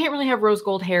 you can't really have rose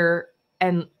gold hair.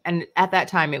 And at that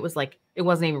time it was like, it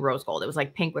wasn't even rose gold. It was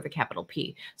like pink with a capital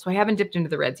P. So I haven't dipped into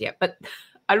the reds yet, but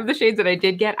out of the shades that I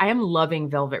did get, I am loving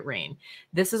Velvet Rain.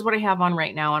 This is what I have on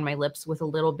right now on my lips with a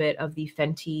little bit of the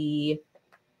Fenty,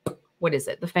 what is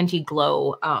it? The Fenty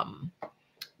Glow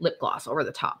lip gloss over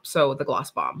the top. So the Gloss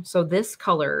Bomb. So this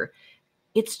color,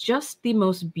 it's just the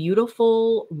most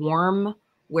beautiful, warm,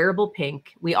 wearable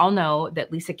pink. We all know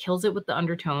that Lisa kills it with the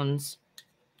undertones.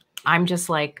 I'm just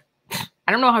like,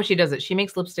 I don't know how she does it. She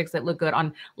makes lipsticks that look good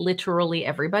on literally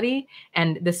everybody.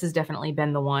 And this has definitely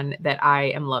been the one that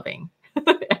I am loving.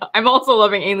 I'm also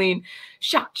loving Aileen.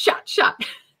 Shot.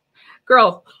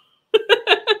 Girl.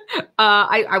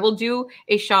 I will do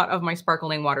a shot of my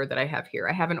sparkling water that I have here.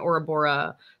 I have an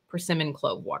Orabora Persimmon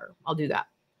Clove water. I'll do that.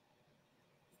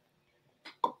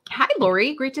 Hi,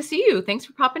 Lori. Great to see you. Thanks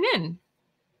for popping in.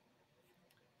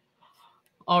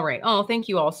 All right. Oh, thank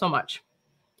you all so much.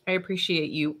 I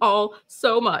appreciate you all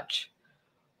so much.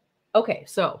 Okay,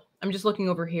 so I'm just looking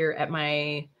over here at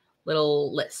my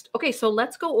little list. Okay, so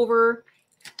let's go over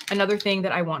another thing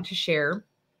that I want to share.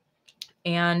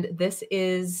 And this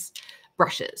is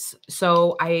brushes.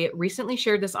 So I recently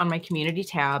shared this on my community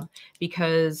tab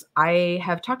because I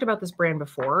have talked about this brand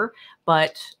before,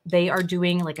 but they are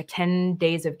doing like a 10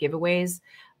 days of giveaways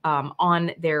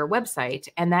on their website,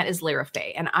 and that is Lara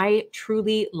Fay. And I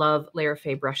truly love Lara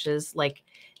Fay brushes. Like,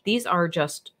 these are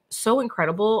just so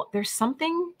incredible. There's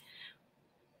something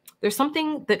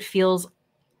that feels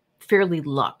fairly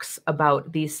luxe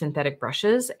about these synthetic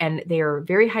brushes, and they are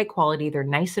very high quality. They're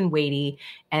nice and weighty,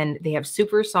 and they have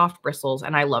super soft bristles,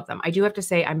 and I love them. I do have to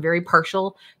say I'm very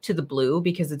partial to the blue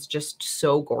because it's just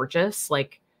so gorgeous.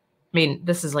 Like, I mean,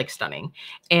 this is like stunning.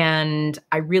 And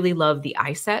I really love the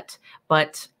eye set,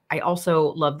 but I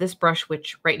also love this brush,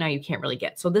 which right now you can't really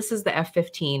get. So this is the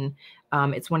F15.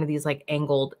 It's one of these like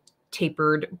angled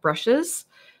tapered brushes.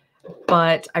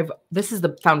 But this is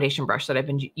the foundation brush that I've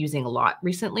been using a lot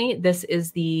recently. This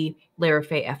is the Lara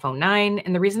Fay F09.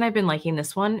 And the reason I've been liking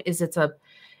this one is it's a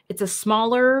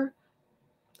smaller,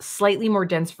 slightly more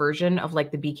dense version of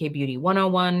like the BK Beauty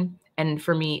 101. And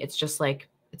for me, it's just like,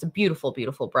 it's a beautiful,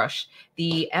 beautiful brush.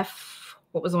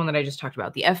 What was the one that I just talked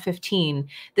about? The F15.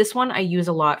 This one I use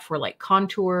a lot for like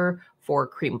contour, for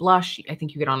cream blush. I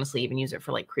think you could honestly even use it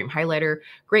for like cream highlighter.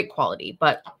 Great quality.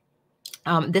 But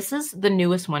this is the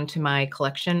newest one to my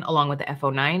collection along with the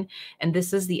F09, and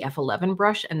this is the F11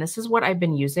 brush, and this is what I've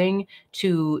been using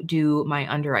to do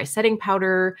my under eye setting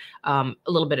powder, a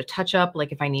little bit of touch up,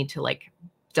 like if I need to like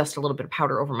dust a little bit of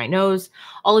powder over my nose.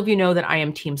 All of you know that I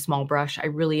am team small brush. I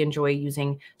really enjoy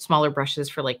using smaller brushes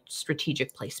for like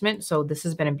strategic placement. So this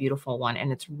has been a beautiful one,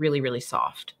 and it's really, really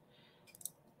soft.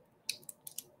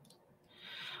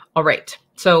 All right.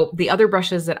 So the other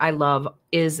brushes that I love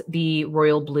is the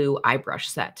Royal Blue eye brush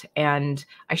set. And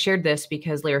I shared this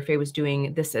because Lara Faye was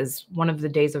doing this as one of the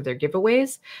days of their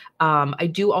giveaways. I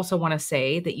do also want to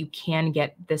say that you can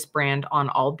get this brand on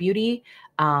All Beauty.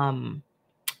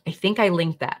 I think I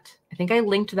linked that. I think I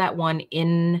linked that one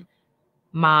in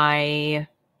my,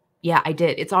 yeah, I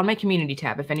did. It's on my community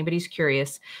tab if anybody's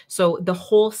curious. So the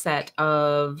whole set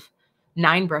of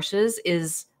 9 brushes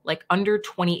is like under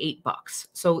 28 bucks.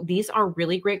 So these are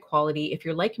really great quality. If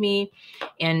you're like me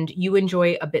and you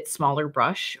enjoy a bit smaller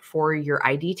brush for your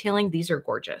eye detailing, these are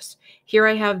gorgeous. Here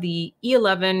I have the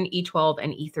E11, E12,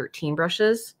 and E13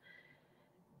 brushes.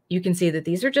 You can see that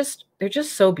these are just, they're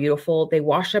just so beautiful. They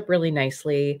wash up really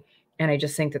nicely. And I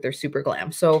just think that they're super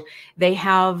glam. So they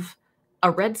have a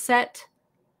red set,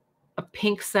 a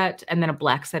pink set, and then a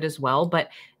black set as well. But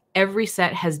every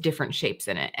set has different shapes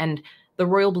in it. And the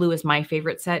Royal Blue is my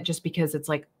favorite set just because it's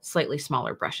like slightly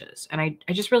smaller brushes. And I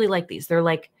just really like these. They're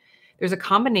like, there's a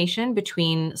combination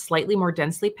between slightly more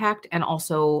densely packed and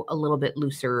also a little bit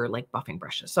looser, like buffing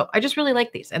brushes. So I just really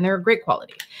like these, and they're great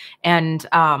quality. And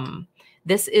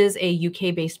this is a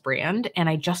UK-based brand, and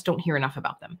I just don't hear enough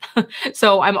about them.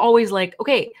 So I'm always like,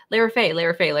 okay, Lara Faye,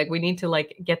 like we need to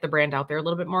like get the brand out there a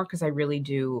little bit more because I really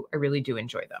do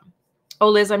enjoy them. Oh,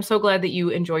 Liz, I'm so glad that you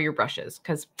enjoy your brushes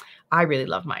because I really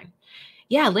love mine.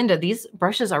 Yeah, Linda, these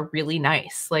brushes are really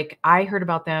nice. Like I heard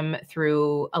about them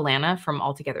through Alana from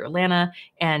Altogether Alana,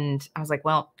 and I was like,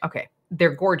 well, okay,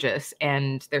 they're gorgeous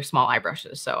and they're small eye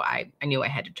brushes. So I knew I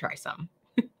had to try some.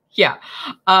 Yeah,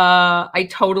 I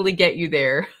totally get you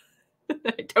there.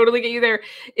 I totally get you there.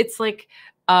 It's like,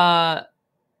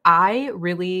 I've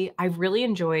really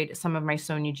enjoyed some of my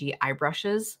Sonia G eye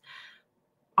brushes.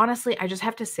 Honestly, I just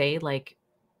have to say, like,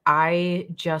 I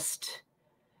just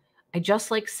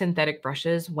like synthetic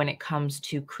brushes when it comes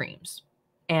to creams.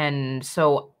 And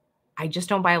so I just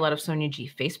don't buy a lot of Sonia G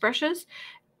face brushes,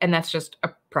 and that's just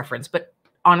a preference. But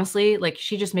honestly, like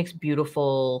she just makes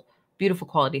beautiful, beautiful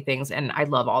quality things, and I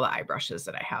love all the eye brushes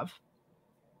that I have.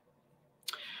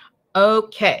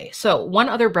 Okay, so one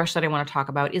other brush that I want to talk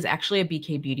about is actually a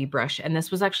BK Beauty brush, and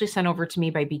this was actually sent over to me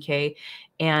by BK,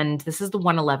 and this is the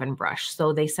 111 brush.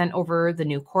 So they sent over the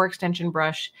new core extension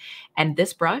brush, and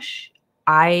this brush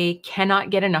I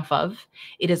cannot get enough of.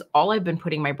 It is all I've been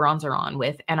putting my bronzer on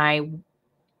with, and I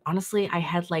honestly, I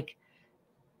had like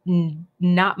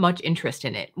not much interest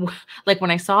in it. Like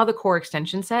when I saw the core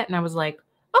extension set and I was like,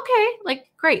 okay, like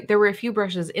great. There were a few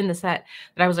brushes in the set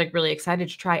that I was like really excited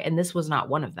to try, and this was not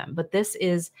one of them. But this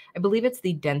is, I believe it's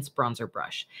the dense bronzer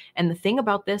brush. And the thing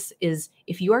about this is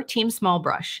if you are team small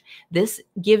brush, this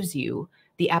gives you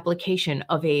the application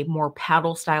of a more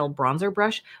paddle style bronzer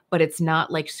brush, but it's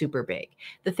not like super big.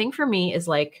 The thing for me is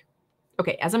like,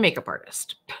 okay, as a makeup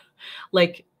artist,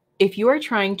 like if you are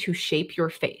trying to shape your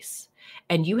face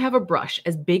and you have a brush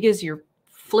as big as your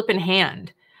flipping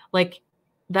hand, like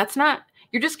that's not,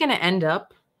 you're just going to end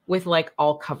up with like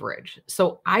all coverage.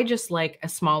 So I just like a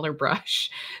smaller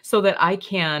brush so that I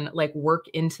can like work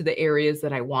into the areas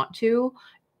that I want to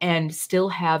and still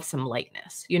have some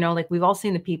lightness. You know, like we've all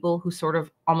seen the people who sort of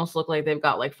almost look like they've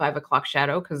got like 5 o'clock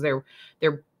shadow because their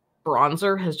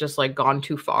bronzer has just like gone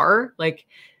too far. Like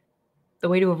the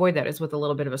way to avoid that is with a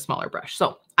little bit of a smaller brush.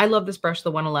 So I love this brush, the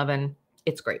 111.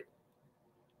 It's great.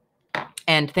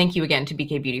 And thank you again to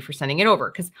BK Beauty for sending it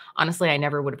over, because honestly, I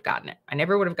never would have gotten it. I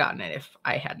never would have gotten it if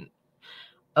I hadn't.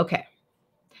 Okay.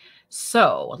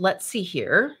 So let's see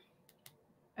here.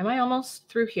 Am I almost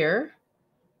through here?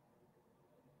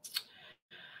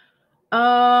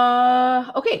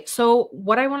 Okay. So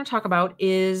what I want to talk about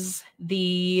is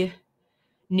the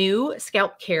new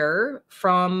scalp care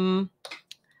from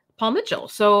Paul Mitchell.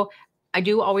 So I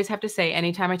do always have to say,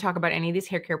 anytime I talk about any of these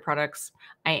hair care products,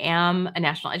 I am a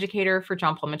national educator for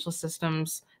John Paul Mitchell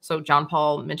Systems. So John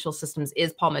Paul Mitchell Systems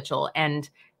is Paul Mitchell, and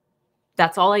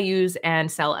that's all I use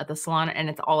and sell at the salon, and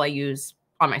it's all I use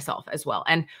on myself as well.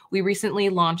 And we recently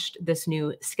launched this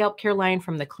new scalp care line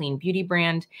from the Clean Beauty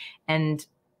brand, and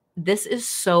this is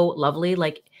so lovely.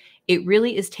 Like it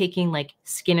really is taking like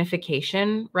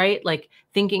skinification, right? Like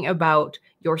thinking about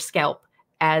your scalp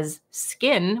as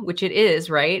skin, which it is,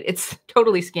 right? It's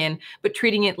totally skin, but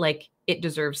treating it like it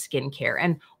deserves skincare.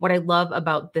 And what I love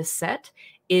about this set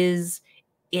is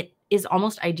it is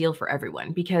almost ideal for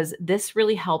everyone because this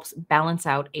really helps balance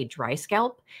out a dry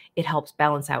scalp. It helps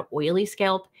balance out oily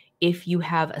scalp. If you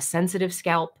have a sensitive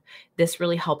scalp, this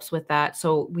really helps with that.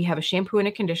 So we have a shampoo and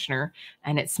a conditioner,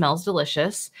 and it smells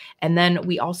delicious. And then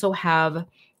we also have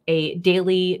a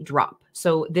daily drop.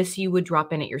 So this you would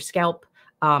drop in at your scalp,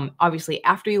 obviously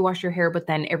after you wash your hair, but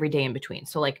then every day in between.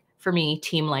 So like for me,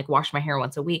 team like wash my hair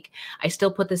once a week. I still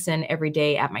put this in every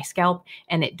day at my scalp,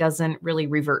 and it doesn't really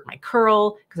revert my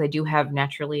curl because I do have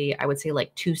naturally, I would say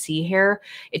like 2C hair.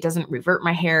 It doesn't revert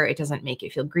my hair. It doesn't make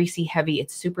it feel greasy, heavy.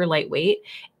 It's super lightweight.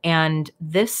 And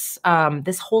this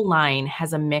whole line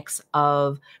has a mix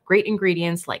of great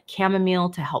ingredients like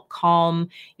chamomile to help calm.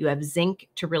 You have zinc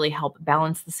to really help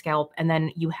balance the scalp. And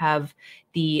then you have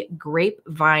the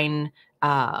grapevine,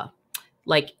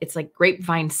 it's like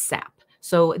grapevine sap.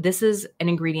 So this is an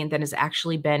ingredient that has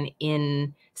actually been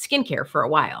in skincare for a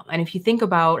while. And if you think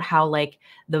about how like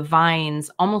the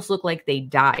vines almost look like they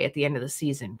die at the end of the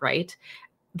season, right?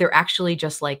 They're actually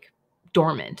just like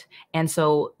dormant. And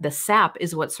so the sap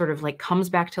is what sort of like comes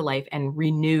back to life and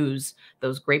renews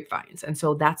those grapevines. And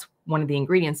so that's one of the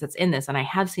ingredients that's in this. And I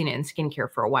have seen it in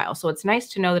skincare for a while. So it's nice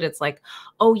to know that it's like,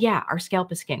 oh yeah, our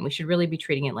scalp is skin. We should really be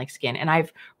treating it like skin. And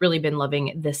I've really been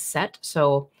loving this set.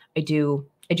 So I do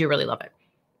really love it.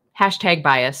 Hashtag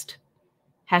biased,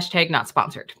 hashtag not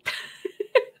sponsored.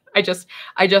 I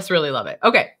just really love it.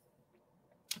 Okay.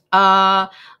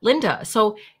 Linda,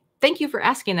 so thank you for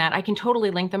asking that. I can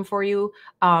totally link them for you.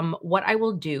 What I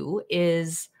will do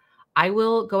is I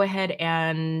will go ahead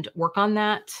and work on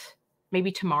that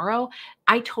maybe tomorrow.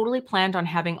 I totally planned on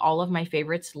having all of my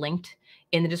favorites linked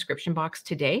in the description box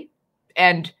today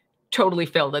and totally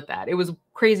failed at that. It was a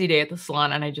crazy day at the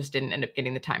salon and I just didn't end up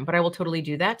getting the time, but I will totally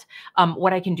do that.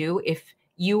 What I can do if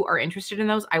you are interested in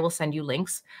those, I will send you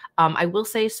links. I will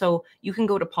say, so you can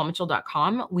go to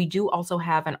paulmitchell.com. We do also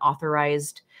have an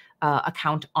authorized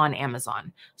account on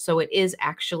Amazon. So it is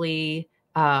actually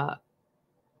Paul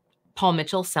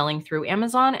Mitchell selling through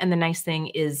Amazon. And the nice thing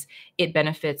is it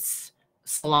benefits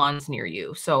salons near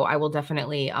you. So I will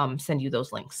definitely send you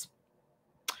those links.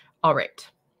 All right.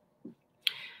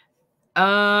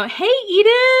 Hey,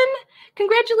 Eden,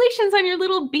 congratulations on your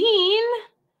little bean.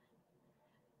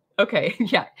 Okay,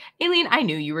 yeah. Aileen, I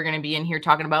knew you were going to be in here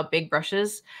talking about big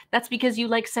brushes. That's because you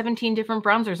like 17 different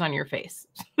bronzers on your face.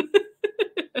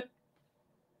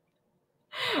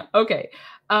 Okay,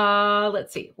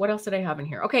 let's see. What else did I have in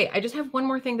here? Okay, I just have one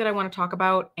more thing that I want to talk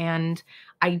about, and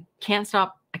I can't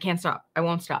stop. I can't stop. I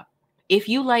won't stop. If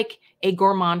you like a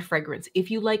gourmand fragrance, if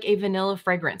you like a vanilla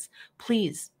fragrance,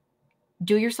 please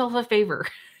do yourself a favor.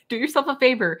 Do yourself a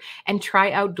favor and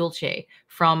try out Dolce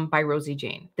by Rosie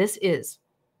Jane. This is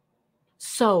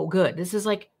so good. This is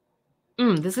like,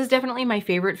 this is definitely my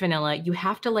favorite vanilla. You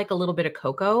have to like a little bit of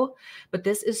cocoa, but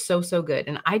this is so, so good.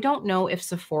 And I don't know if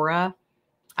Sephora,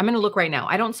 I'm going to look right now.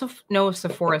 I don't know if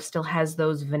Sephora still has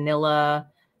those vanilla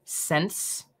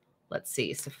scents. Let's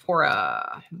see,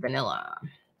 Sephora vanilla.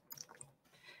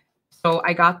 So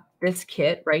I got this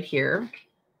kit right here.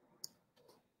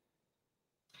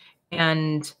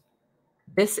 And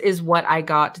this is what I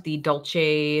got, the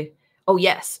Dolce. Oh,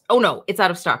 yes. Oh, no, it's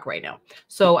out of stock right now.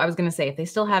 So I was going to say, if they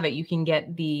still have it, you can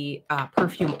get the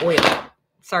perfume oil.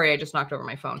 Sorry, I just knocked over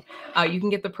my phone. You can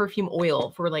get the perfume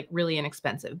oil for like really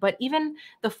inexpensive. But even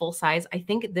the full size, I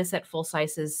think this at full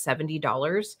size is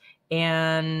 $70.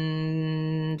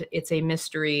 And it's a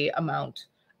mystery amount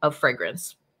of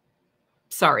fragrance.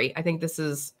 Sorry, I think this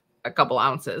is a couple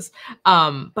ounces.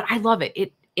 But I love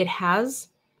it. It has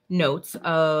notes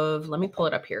of, let me pull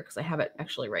it up here because I have it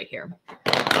actually right here.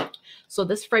 So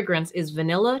this fragrance is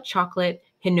vanilla, chocolate,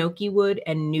 hinoki wood,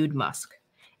 and nude musk.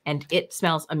 And it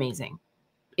smells amazing.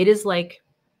 It is like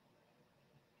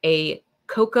a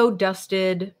cocoa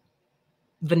dusted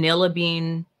vanilla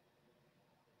bean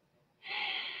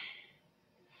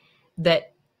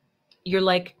that you're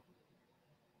like,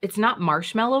 it's not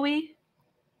marshmallowy,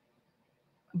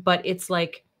 but it's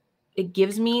like, it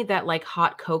gives me that like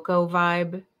hot cocoa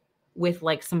vibe with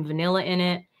like some vanilla in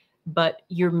it, but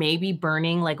you're maybe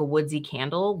burning like a woodsy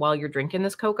candle while you're drinking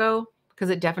this cocoa because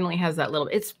it definitely has that little,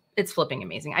 it's flipping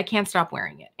amazing. I can't stop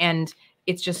wearing it. And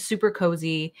it's just super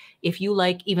cozy. If you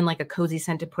like even like a cozy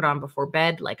scent to put on before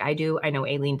bed, like I do, I know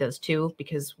Aileen does too,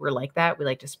 because we're like that. We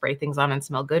like to spray things on and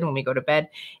smell good when we go to bed.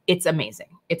 It's amazing.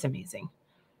 It's amazing.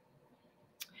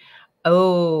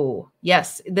 Oh,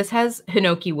 yes. This has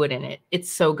hinoki wood in it.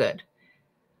 It's so good.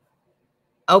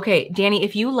 Okay, Danny,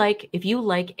 if you like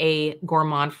a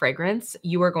gourmand fragrance,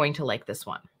 you are going to like this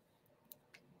one.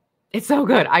 It's so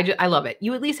good. I love it.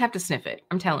 You at least have to sniff it.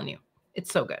 I'm telling you.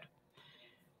 It's so good.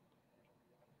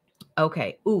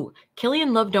 Okay. Ooh,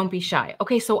 Killian Love Don't Be Shy.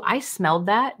 Okay, so I smelled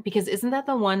that because isn't that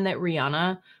the one that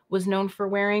Rihanna was known for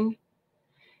wearing?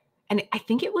 And I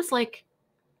think it was like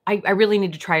I really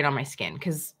need to try it on my skin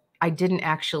because I didn't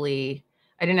actually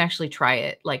try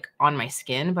it like on my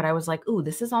skin, but I was like, ooh,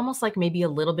 this is almost like maybe a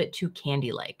little bit too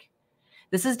candy-like.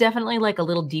 This is definitely like a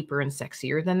little deeper and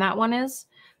sexier than that one is,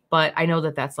 but I know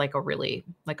that that's like a really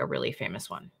famous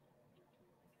one.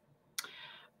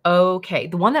 Okay,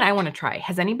 the one that I want to try.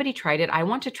 Has anybody tried it? I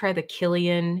want to try the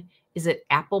Killian, is it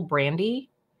apple brandy?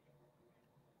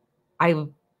 I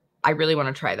I really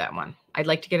want to try that one. I'd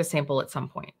like to get a sample at some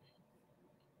point.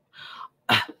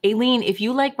 Aileen, if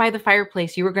you like By the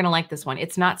Fireplace, you were going to like this one.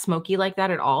 It's not smoky like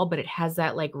that at all, but it has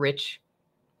that like rich,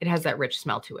 it has that rich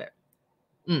smell to it.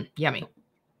 Yummy.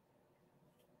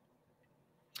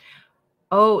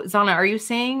 Oh, Zana, are you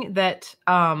saying that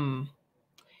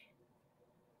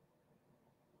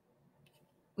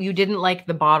you didn't like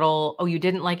the bottle? Oh, you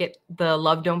didn't like it, the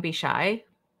Love Don't Be Shy?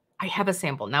 I have a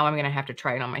sample. Now I'm going to have to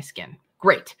try it on my skin.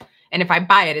 Great. And if I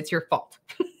buy it, it's your fault.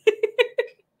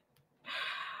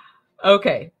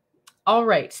 Okay. All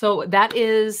right. So that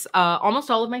is almost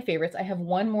all of my favorites. I have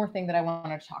one more thing that I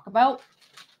want to talk about,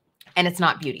 and it's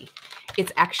not beauty.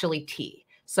 It's actually tea.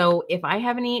 So if I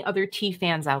have any other tea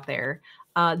fans out there,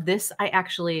 this I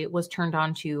actually was turned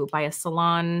on to by a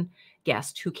salon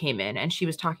guest who came in, and she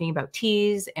was talking about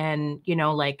teas and, you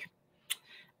know, like,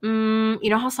 you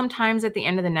know how sometimes at the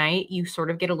end of the night you sort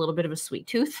of get a little bit of a sweet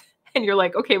tooth and you're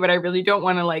like, okay, but I really don't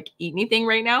want to like eat anything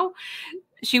right now.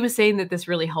 She was saying that this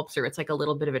really helps her. It's like a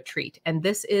little bit of a treat. And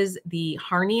this is the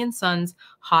Harney and Sons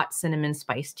Hot Cinnamon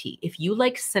Spice Tea. If you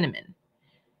like cinnamon,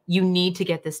 you need to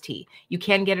get this tea. You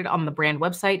can get it on the brand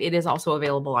website. It is also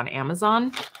available on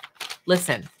Amazon.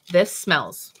 Listen, this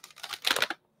smells.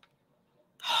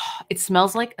 It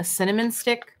smells like a cinnamon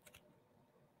stick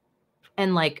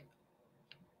and like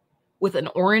with an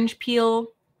orange peel.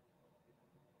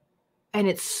 And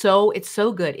it's so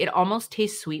good. It almost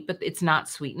tastes sweet, but it's not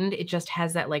sweetened. It just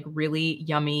has that like really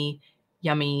yummy,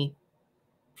 yummy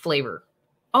flavor.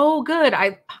 Oh, good.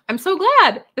 I'm so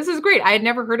glad. This is great. I had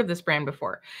never heard of this brand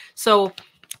before. So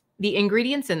the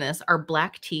ingredients in this are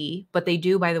black tea, but they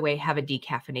do, by the way, have a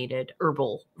decaffeinated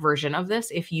herbal version of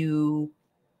this if you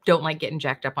don't like getting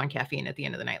jacked up on caffeine at the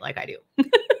end of the night like I do.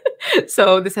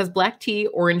 So this has black tea,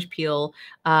 orange peel,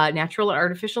 natural and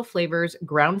artificial flavors,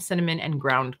 ground cinnamon, and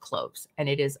ground cloves. And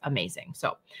it is amazing.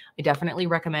 So I definitely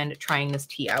recommend trying this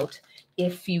tea out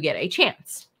if you get a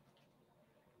chance.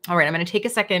 All right, I'm going to take a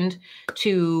second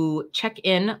to check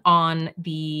in on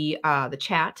the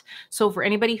chat. So for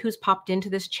anybody who's popped into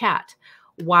this chat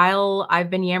while I've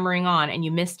been yammering on and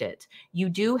you missed it, you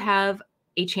do have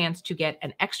a chance to get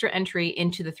an extra entry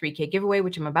into the 3K giveaway,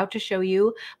 which I'm about to show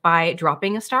you by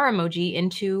dropping a star emoji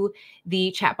into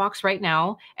the chat box right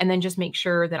now. And then just make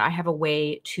sure that I have a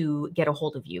way to get a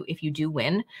hold of you. If you do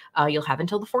win, you'll have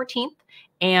until the 14th,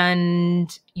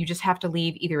 and you just have to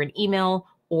leave either an email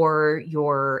or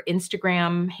your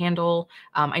Instagram handle.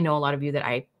 I know a lot of you that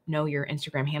I know your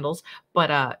Instagram handles,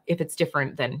 but if it's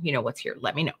different, then you know what's here.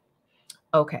 Let me know.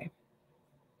 Okay.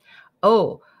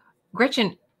 Oh,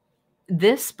 Gretchen,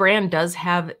 this brand does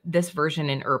have this version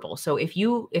in herbal. So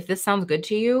if this sounds good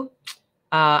to you,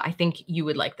 I think you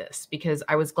would like this, because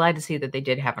I was glad to see that they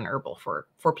did have an herbal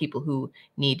for people who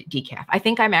need decaf. I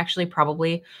think I'm actually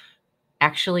probably,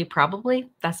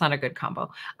 that's not a good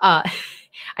combo. I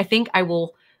think I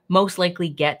will most likely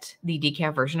get the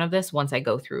decaf version of this once I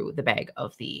go through the bag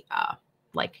of the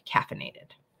like caffeinated.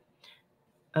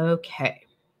 Okay.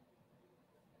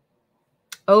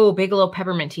 Oh, Bigelow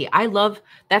peppermint tea.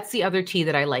 That's the other tea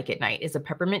that I like at night, is a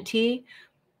peppermint tea.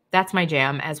 That's my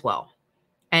jam as well.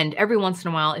 And every once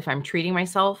in a while, if I'm treating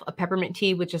myself, a peppermint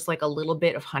tea with just like a little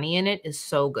bit of honey in it is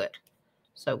so good.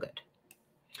 So good.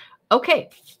 Okay,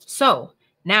 so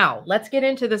now let's get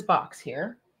into this box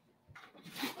here.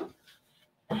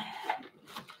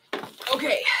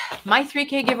 Okay, my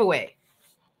 3K giveaway.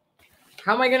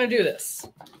 How am I going to do this?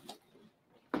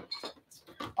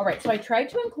 All right, so I tried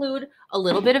to include a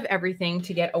little bit of everything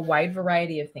to get a wide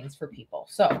variety of things for people.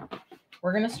 So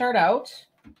we're going to start out.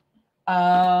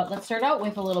 Let's start out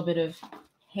with a little bit of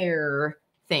hair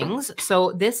things.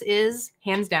 So this is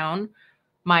hands down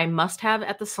my must-have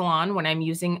at the salon when I'm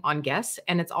using on guests,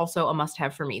 and it's also a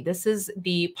must-have for me. This is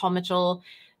the Paul Mitchell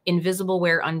Invisible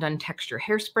Wear Undone Texture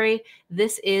Hairspray.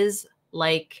 This is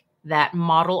like that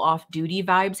model off duty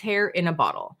vibes hair in a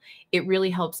bottle. It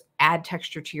really helps add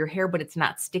texture to your hair, but it's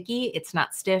not sticky. It's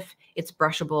not stiff. It's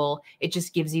brushable. It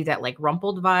just gives you that like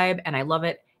rumpled vibe, and I love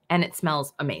it. And it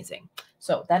smells amazing.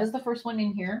 So that is the first one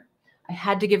in here. I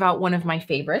had to give out one of my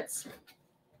favorites.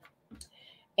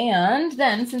 And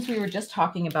then, since we were just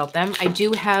talking about them, I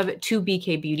do have 2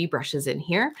 BK Beauty brushes in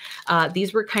here.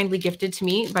 These were kindly gifted to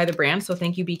me by the brand, so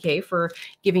thank you, BK, for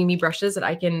giving me brushes that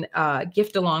I can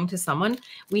gift along to someone.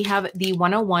 We have the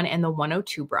 101 and the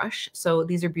 102 brush. So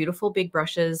these are beautiful big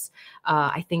brushes.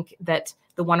 I think that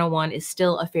the 101 is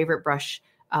still a favorite brush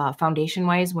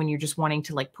foundation-wise when you're just wanting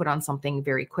to like put on something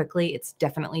very quickly. It's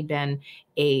definitely been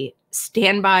a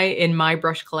standby in my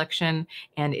brush collection,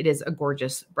 and it is a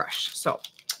gorgeous brush. So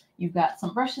you've got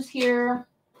some brushes here.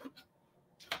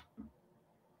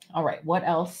 All right, what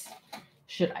else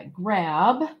should I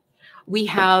grab? We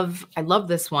have, I love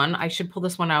this one. I should pull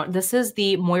this one out. This is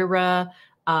the Moira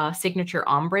Signature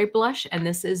Ombre Blush, and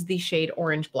this is the shade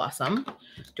Orange Blossom.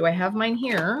 Do I have mine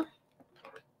here?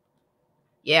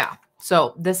 Yeah,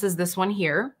 so this is this one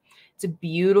here. It's a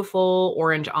beautiful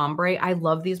orange ombre. I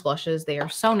love these blushes. They are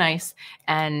so nice.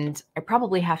 And I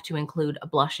probably have to include a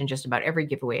blush in just about every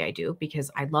giveaway I do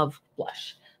because I love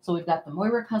blush. So we've got the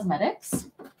Moira Cosmetics.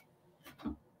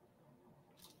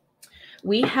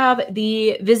 We have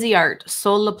the Viseart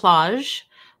Sol La Plage.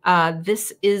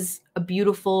 This is a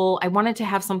beautiful, I wanted to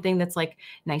have something that's like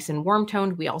nice and warm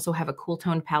toned. We also have a cool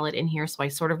toned palette in here, so I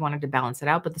sort of wanted to balance it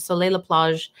out. But the Soleil La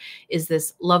Plage is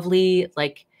this lovely,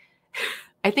 like,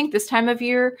 I think this time of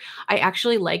year, I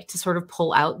actually like to sort of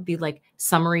pull out the like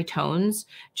summery tones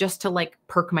just to like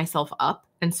perk myself up.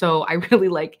 And so I really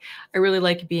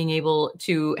like being able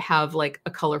to have like a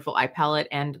colorful eye palette,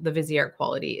 and the Viseart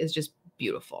quality is just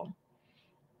beautiful.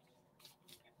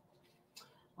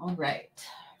 All right.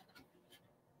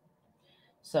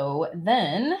 So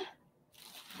then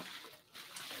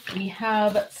we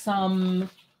have some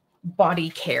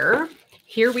body care.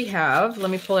 Here we have, let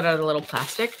me pull it out of the little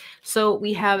plastic. So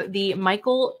we have the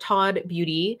Michael Todd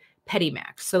Beauty Pedi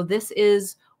Max. So this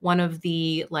is one of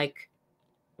the, like,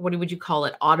 what would you call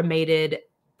it? Automated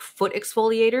foot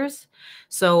exfoliators.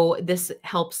 So this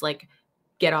helps like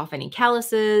get off any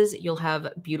calluses. You'll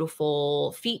have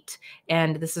beautiful feet.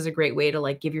 And this is a great way to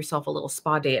like give yourself a little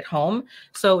spa day at home.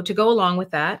 So to go along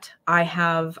with that, I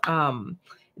have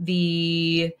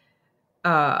the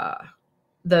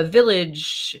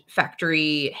Village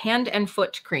Factory hand and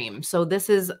foot cream. So this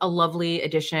is a lovely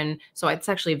addition. So it's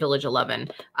actually Village 11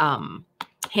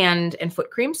 hand and foot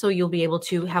cream. So you'll be able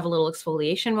to have a little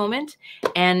exfoliation moment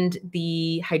and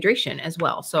the hydration as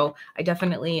well. So I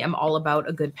definitely am all about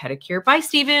a good pedicure. Bye,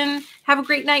 Steven. Have a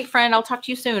great night, friend. I'll talk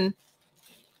to you soon.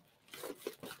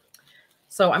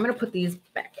 So I'm going to put these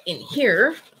back in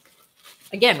here.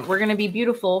 Again, we're going to be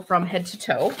beautiful from head to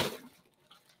toe.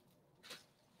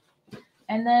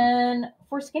 And then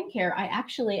for skincare, I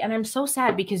actually, and I'm so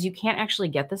sad because you can't actually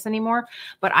get this anymore,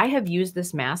 but I have used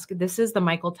this mask. This is the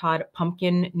Michael Todd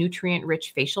Pumpkin Nutrient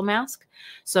Rich Facial Mask.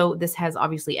 So this has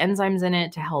obviously enzymes in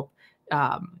it to help,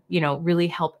 really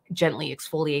help gently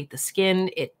exfoliate the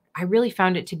skin. I really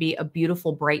found it to be a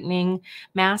beautiful brightening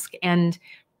mask. And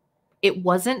it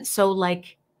wasn't so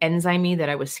like enzymy that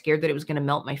I was scared that it was going to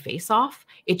melt my face off.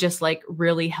 It just like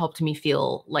really helped me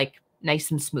feel like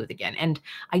nice and smooth again. And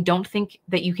I don't think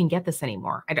that you can get this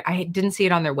anymore. I didn't see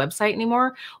it on their website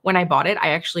anymore. When I bought it, I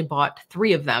actually bought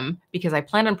 3 of them because I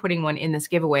planned on putting one in this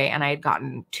giveaway and I had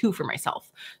gotten 2 for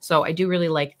myself. So I do really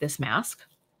like this mask.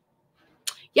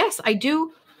 Yes, I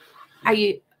do.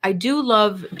 I do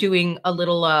love doing a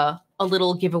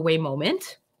little giveaway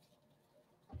moment.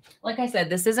 Like I said,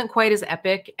 this isn't quite as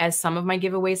epic as some of my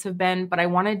giveaways have been, but I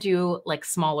want to do like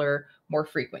smaller, more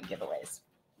frequent giveaways.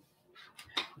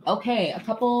 Okay, a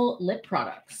couple lip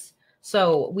products.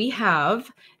 So we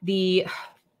have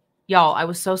y'all, I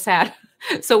was so sad.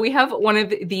 So we have one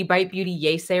of the Bite Beauty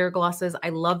Yay Sayer glosses. I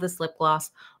love this lip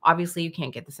gloss. Obviously, you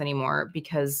can't get this anymore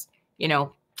because,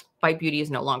 Bite Beauty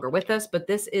is no longer with us, but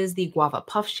this is the Guava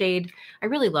Puff shade. I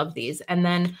really love these. And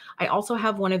then I also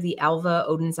have one of the Alva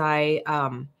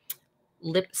Odensai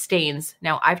lip stains.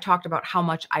 Now, I've talked about how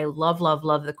much I love, love,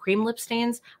 love the cream lip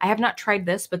stains. I have not tried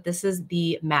this, but this is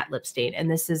the matte lip stain, and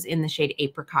this is in the shade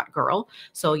Apricot Girl.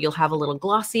 So you'll have a little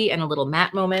glossy and a little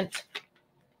matte moment.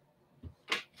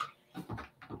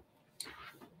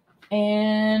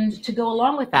 And to go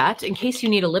along with that, in case you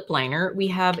need a lip liner, we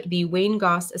have the Wayne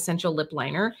Goss Essential Lip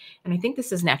Liner. And I think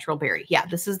this is Natural Berry. Yeah,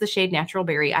 this is the shade Natural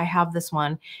Berry. I have this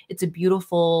one. It's a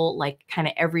beautiful, like kind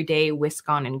of everyday whisk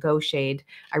on and go shade.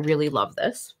 I really love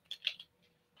this.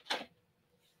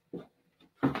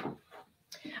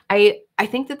 I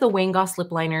think that the Wayne Goss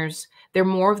lip liners, they're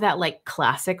more of that like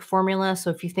classic formula. So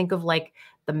if you think of like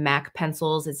the MAC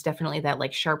pencils, it's definitely that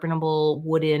like sharpenable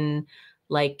wooden,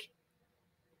 like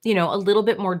you know, a little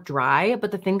bit more dry.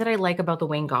 But the thing that I like about the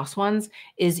Wayne Goss ones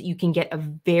is you can get a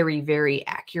very, very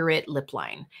accurate lip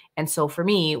line. And so for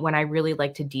me, when I really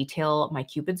like to detail my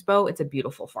Cupid's bow, it's a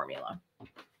beautiful formula.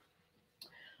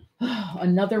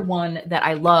 Another one that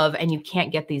I love, and you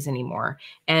can't get these anymore.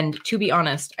 And to be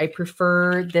honest, I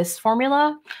prefer this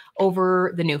formula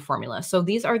over the new formula. So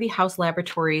these are the House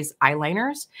Laboratories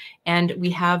eyeliners, and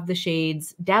we have the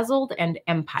shades Dazzled and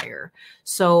Empire.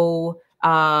 So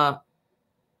I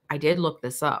did look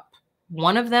this up.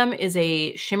 One of them is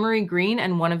a shimmery green,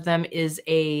 and one of them is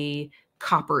a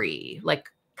coppery, like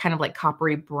kind of like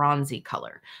coppery bronzy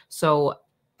color. So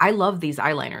I love these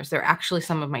eyeliners. They're actually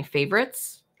some of my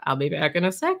favorites. I'll be back in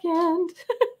a second.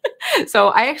 So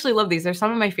I actually love these. They're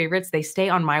some of my favorites. They stay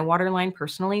on my waterline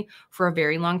personally for a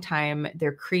very long time.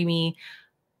 They're creamy.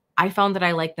 I found that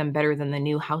I like them better than the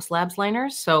new House Labs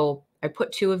liners. So I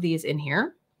put 2 of these in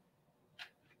here.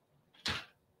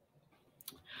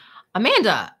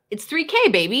 Amanda, it's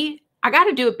 3K, baby. I got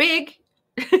to do it big.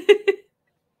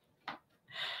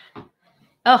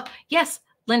 Oh, yes,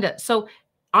 Linda. So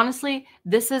honestly,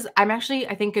 I'm actually,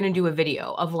 I think, going to do a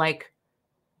video of like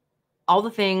all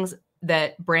the things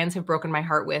that brands have broken my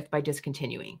heart with by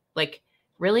discontinuing. Like,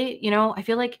 really, you know, I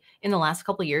feel like in the last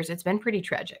couple of years, it's been pretty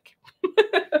tragic.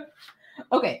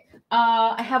 Okay.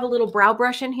 I have a little brow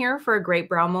brush in here for a great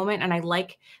brow moment. And I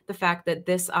like the fact that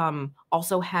this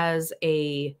also has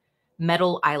a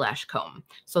metal eyelash comb.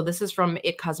 So this is from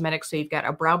IT Cosmetics. So you've got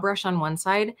a brow brush on one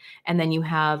side, and then you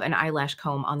have an eyelash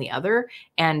comb on the other.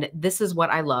 And this is what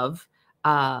I love.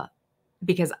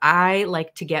 Because I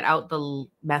like to get out the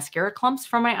mascara clumps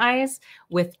from my eyes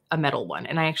with a metal one.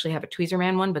 And I actually have a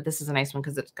Tweezerman one, but this is a nice one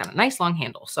because it's got a nice long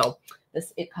handle. So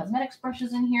this IT Cosmetics brush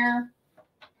is in here.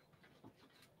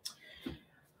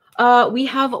 We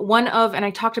have one of, and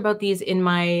I talked about these in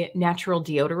my natural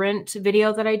deodorant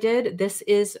video that I did. This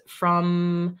is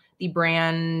from the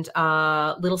brand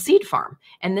Little Seed Farm.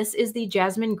 And this is the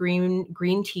Jasmine Green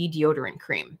Tea Deodorant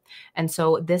Cream. And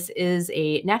so this is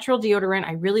a natural deodorant.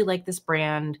 I really like this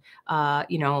brand.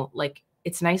 You know, like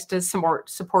it's nice to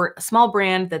support a small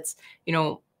brand that's, you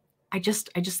know, I just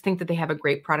think that they have a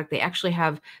great product. They actually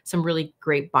have some really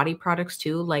great body products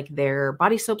too. Like their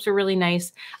body soaps are really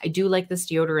nice. I do like this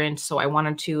deodorant, so I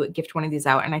wanted to gift one of these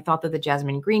out. And I thought that the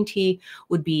Jasmine Green Tea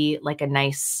would be like a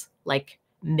nice, like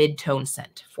mid-tone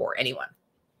scent for anyone.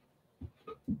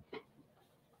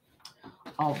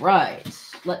 All right,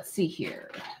 let's see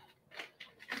here.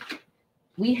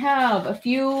 We have a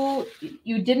few,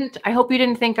 I hope you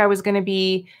didn't think I was going to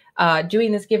be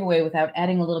doing this giveaway without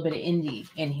adding a little bit of indie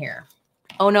in here.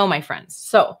 Oh no, my friends.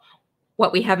 So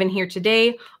what we have in here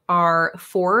today are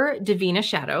 4 Divina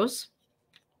shadows.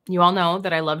 You all know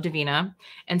that I love Divina.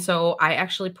 And so I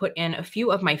actually put in a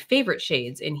few of my favorite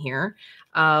shades in here.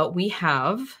 We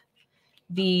have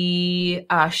the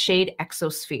shade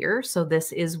Exosphere. So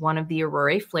this is one of the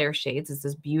Aurora Flare shades. It's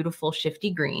this beautiful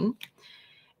shifty green.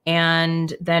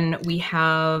 And then we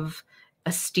have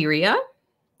Asteria,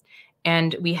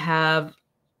 and we have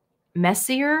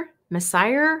Messier.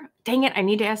 Dang it, I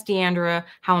need to ask Deandra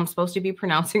how I'm supposed to be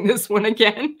pronouncing this one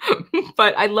again.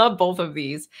 But I love both of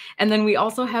these. And then we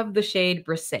also have the shade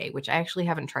Brisset, which I actually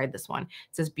haven't tried this one.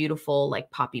 It's this beautiful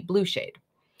like poppy blue shade.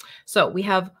 So we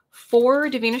have 4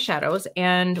 Divina shadows.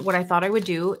 And what I thought I would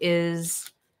do is,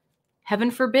 heaven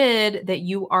forbid that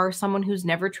you are someone who's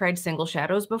never tried single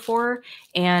shadows before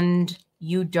and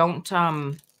you don't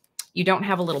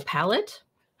have a little palette.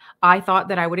 I thought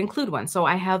that I would include one. So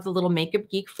I have the little Makeup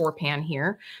Geek 4-pan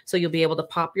here. So you'll be able to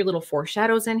pop your little 4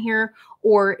 shadows in here.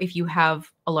 Or if you have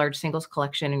a large singles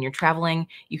collection and you're traveling,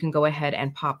 you can go ahead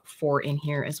and pop 4 in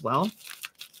here as well.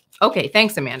 Okay,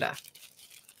 thanks, Amanda.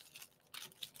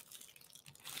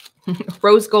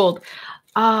 Rose gold.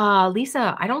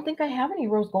 Lisa, I don't think I have any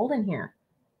rose gold in here.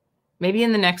 Maybe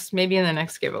in the next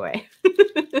giveaway.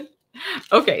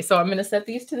 Okay, so I'm going to set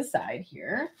these to the side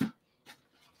here.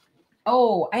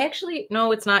 Oh,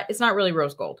 no, it's not really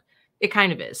rose gold. It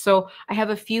kind of is. So I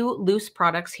have a few loose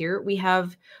products here. We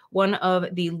have one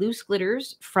of the loose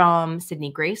glitters from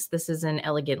Sydney Grace. This is an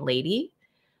Elegant Lady.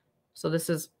 So this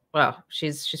is, well,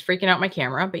 she's freaking out my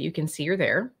camera, but you can see her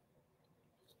there.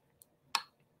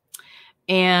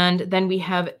 And then we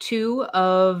have 2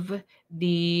 of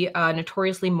the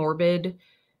Notoriously Morbid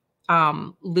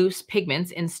loose pigments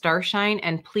in Starshine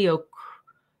and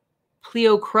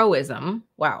Pleochroism.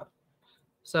 Wow.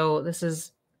 So this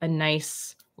is a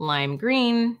nice lime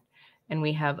green, and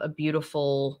we have a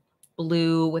beautiful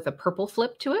blue with a purple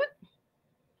flip to it.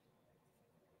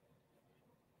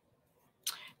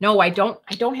 No, I don't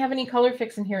have any color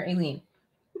fix in here, Aileen.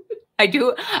 I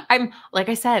do. Like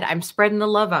I said, I'm spreading the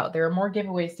love out. There are more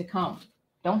giveaways to come.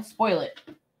 Don't spoil it.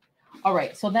 All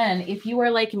right. So then if you are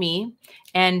like me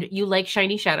and you like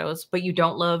shiny shadows, but you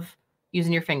don't love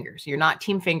using your fingers, you're not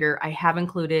team finger, I have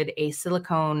included a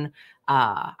silicone.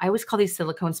 I always call these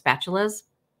silicone spatulas.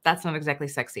 That's not exactly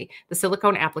sexy. The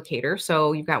silicone applicator.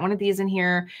 So you've got one of these in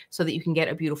here so that you can get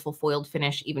a beautiful foiled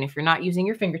finish, even if you're not using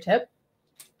your fingertip.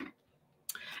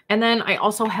 And then I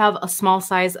also have a small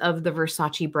size of the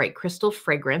Versace Bright Crystal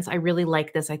fragrance. I really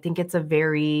like this. I think it's a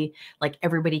very, like,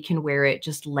 everybody can wear it,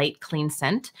 just light, clean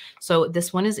scent. So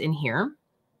this one is in here.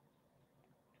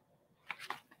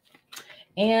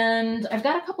 And I've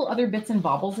got a couple other bits and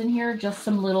baubles in here, just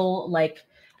some little like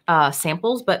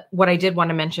samples. But what I did want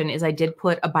to mention is I did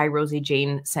put a By Rosie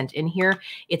Jane scent in here.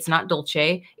 It's not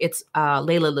Dolce. It's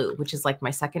Layla Lou, which is like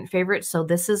my second favorite. So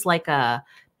this is like a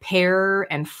pear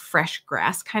and fresh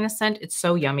grass kind of scent. It's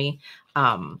so yummy.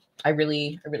 I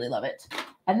really love it.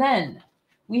 And then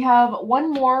we have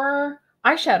one more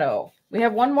eyeshadow. We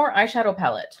have one more eyeshadow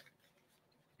palette.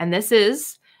 And this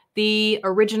is the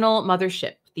original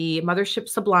Mothership, the Mothership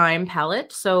Sublime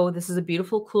palette. So this is a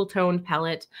beautiful cool toned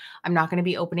palette. I'm not going to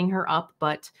be opening her up,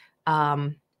 but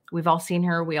we've all seen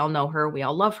her. We all know her. We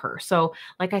all love her. So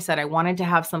like I said, I wanted to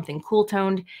have something cool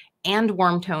toned and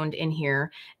warm toned in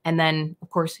here. And then of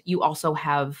course you also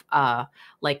have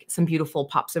like some beautiful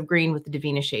pops of green with the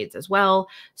Divina shades as well.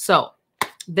 So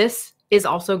this is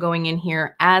also going in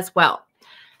here as well.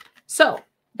 So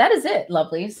that is it,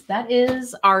 lovelies. That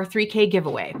is our 3K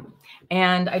giveaway.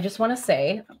 And I just want to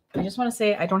say,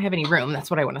 I don't have any room.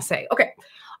 That's what I want to say. Okay.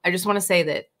 I just want to say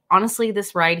that honestly,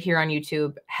 this ride here on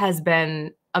YouTube has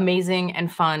been amazing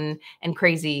and fun and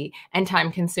crazy and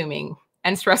time consuming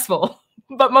and stressful,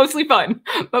 but mostly fun,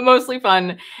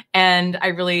 And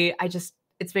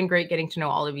it's been great getting to know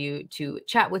all of you, to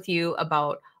chat with you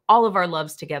about all of our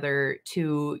loves together,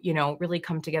 to, you know, really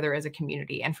come together as a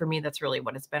community. And for me, that's really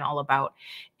what it's been all about.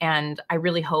 And I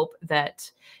really hope that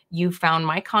you found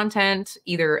my content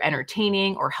either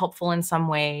entertaining or helpful in some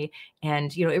way.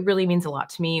 And, you know, it really means a lot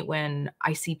to me when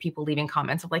I see people leaving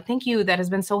comments of like, thank you, that has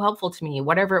been so helpful to me,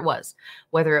 whatever it was,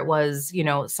 whether it was, you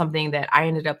know, something that I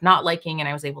ended up not liking and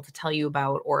I was able to tell you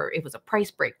about, or it was a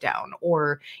price breakdown,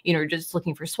 or, you know, just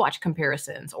looking for swatch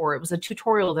comparisons, or it was a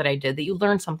tutorial that I did that you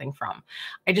learned something from.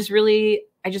 I just really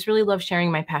love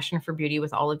sharing my passion for beauty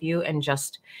with all of you, and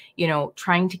just, you know,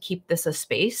 trying to keep this a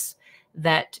space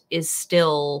that is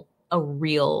still a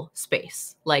real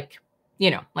space. Like, you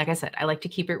know, like I said, I like to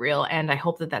keep it real, and I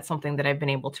hope that that's something that I've been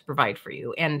able to provide for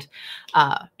you. And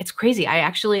it's crazy.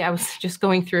 I was just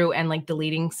going through and like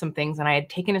deleting some things, and I had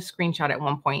taken a screenshot at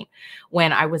one point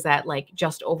when I was at like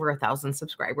just over 1,000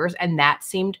 subscribers, and that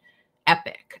seemed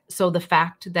epic. So the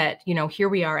fact that, you know, here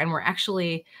we are and we're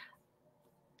actually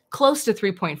close to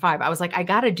 3.5. I was like, I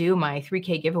got to do my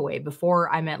 3K giveaway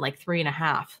before I'm at like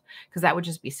 3.5, because that would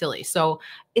just be silly. So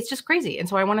it's just crazy. And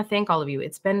so I want to thank all of you.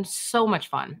 It's been so much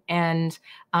fun. And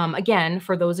again,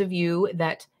 for those of you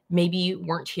that maybe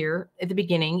weren't here at the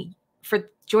beginning,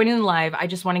 for joining the live, I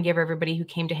just want to give everybody who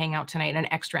came to hang out tonight an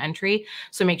extra entry.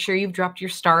 So make sure you've dropped your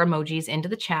star emojis into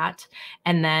the chat,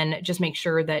 and then just make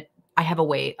sure that I have a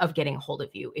way of getting a hold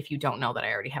of you. If you don't know that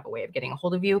I already have a way of getting a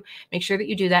hold of you, make sure that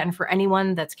you do that. And for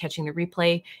anyone that's catching the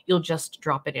replay, you'll just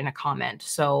drop it in a comment.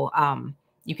 So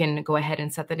you can go ahead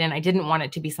and set that in. I didn't want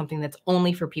it to be something that's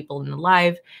only for people in the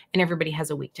live, and everybody has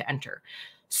a week to enter.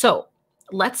 So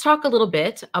let's talk a little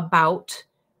bit about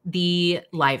the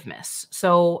Livemas.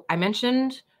 So I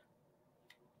mentioned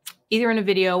either in a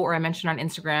video or I mentioned on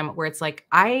Instagram, where it's like,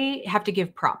 I have to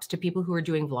give props to people who are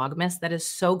doing Vlogmas. That is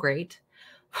so great.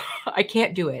 I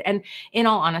can't do it. And in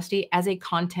all honesty, as a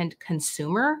content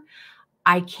consumer,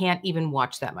 I can't even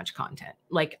watch that much content.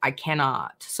 Like, I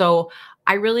cannot. So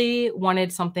I really wanted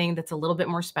something that's a little bit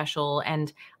more special.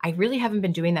 And I really haven't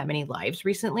been doing that many lives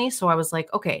recently. So I was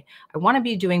like, okay, I want to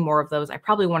be doing more of those. I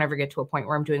probably won't ever get to a point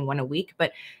where I'm doing one a week,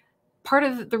 but part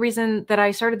of the reason that I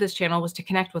started this channel was to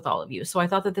connect with all of you. So I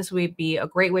thought that this would be a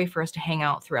great way for us to hang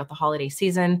out throughout the holiday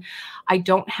season. I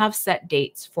don't have set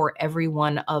dates for every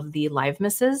one of the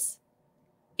Livemases.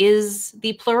 Is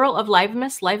the plural of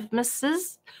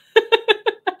Livemases?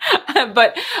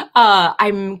 But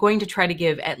I'm going to try to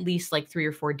give at least like 3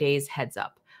 or 4 days heads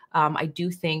up. I do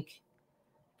think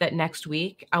that next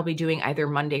week I'll be doing either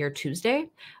Monday or Tuesday.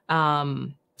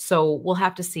 So we'll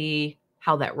have to see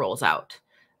how that rolls out.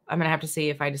 I'm going to have to see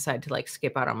if I decide to like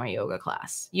skip out on my yoga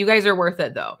class. You guys are worth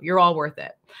it though. You're all worth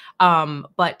it.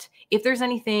 But if there's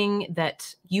anything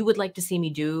that you would like to see me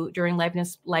do during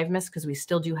Livemas, because we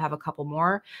still do have a couple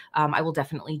more, I will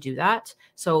definitely do that.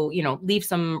 So, you know, leave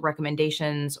some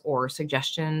recommendations or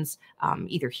suggestions,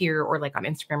 either here or like on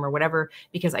Instagram or whatever,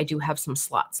 because I do have some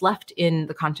slots left in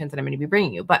the content that I'm going to be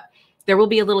bringing you. But there will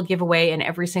be a little giveaway in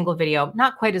every single video,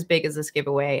 not quite as big as this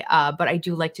giveaway, but I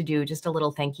do like to do just a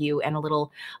little thank you and a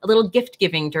little gift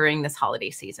giving during this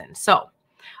holiday season. So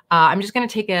I'm just going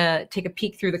to take a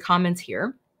peek through the comments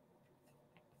here.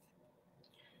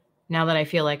 Now that I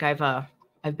feel like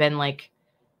I've been like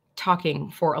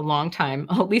talking for a long time.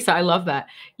 Oh, Lisa, I love that.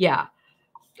 Yeah.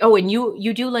 Oh, and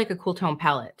you do like a cool tone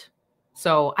palette.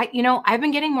 So I've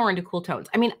been getting more into cool tones.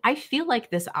 I mean, I feel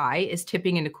like this eye is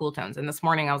tipping into cool tones. And this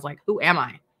morning I was like, who am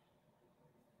I?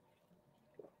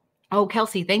 Oh,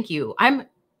 Kelsey, thank you. I'm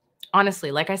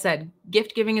honestly, like I said,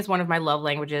 gift giving is one of my love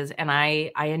languages, and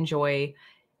I enjoy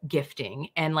gifting.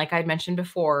 And like I mentioned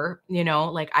before, you know,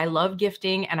 like I love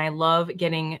gifting and I love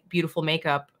getting beautiful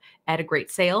makeup at a great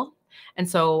sale. And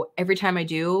so every time I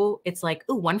do, it's like,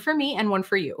 ooh, one for me and one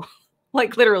for you.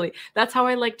 Like literally, that's how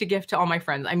I like to gift to all my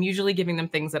friends. I'm usually giving them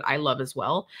things that I love as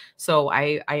well. So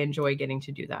I enjoy getting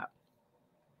to do that.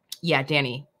 Yeah,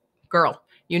 Danny, girl,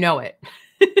 you know it.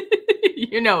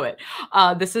 You know it.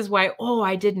 This is why, oh,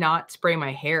 I did not spray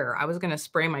my hair. I was going to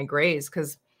spray my grays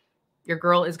because your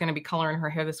girl is going to be coloring her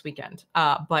hair this weekend.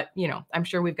 But, you know, I'm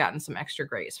sure we've gotten some extra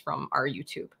grays from our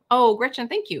YouTube. Oh, Gretchen,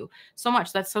 thank you so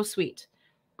much. That's so sweet.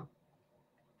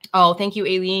 Oh, thank you,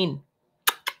 Aileen.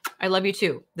 I love you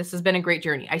too. This has been a great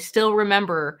journey. I still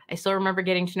remember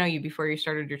getting to know you before you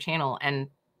started your channel, and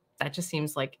that just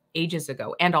seems like ages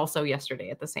ago, and also yesterday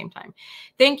at the same time.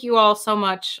 Thank you all so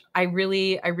much. I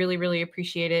really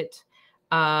appreciate it.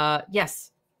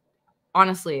 Yes,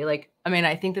 honestly, like, I mean,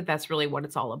 I think that that's really what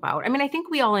it's all about. I mean, I think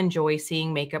we all enjoy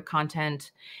seeing makeup content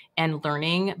and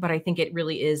learning, but I think it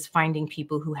really is finding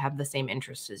people who have the same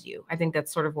interests as you. I think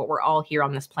that's sort of what we're all here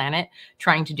on this planet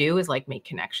trying to do, is like make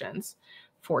connections.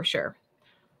 For sure.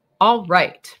 All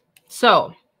right.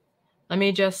 So let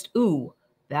me just,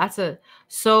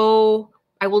 so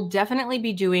I will definitely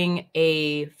be doing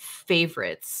a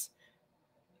favorites.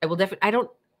 I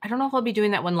don't know if I'll be doing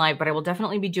that one live, but I will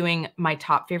definitely be doing my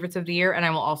top favorites of the year. And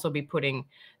I will also be putting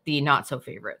the not so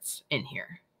favorites in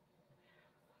here.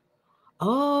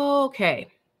 Okay.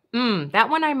 That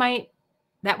one I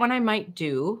might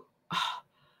do.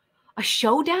 A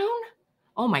showdown?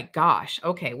 Oh my gosh.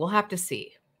 Okay. We'll have to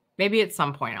see. Maybe at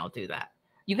some point I'll do that.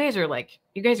 You guys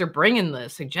are bringing the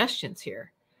suggestions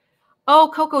here.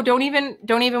 Oh, Coco, don't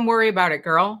even worry about it,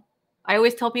 girl. I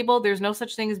always tell people there's no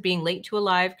such thing as being late to a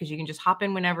live, because you can just hop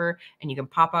in whenever and you can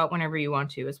pop out whenever you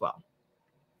want to as well.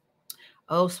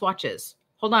 Oh, swatches.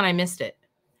 Hold on, I missed it.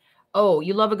 Oh,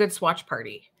 you love a good swatch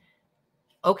party.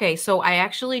 Okay, so I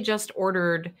actually just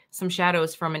ordered some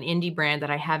shadows from an indie brand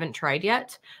that I haven't tried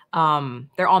yet.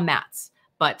 They're all mattes,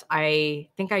 but I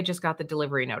think I just got the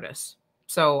delivery notice.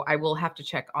 So I will have to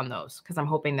check on those because I'm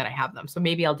hoping that I have them. So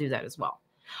maybe I'll do that as well.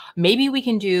 Maybe we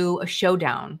can do a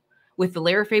showdown with the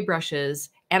Larifay brushes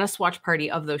and a swatch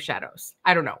party of those shadows.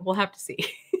 I don't know. We'll have to see.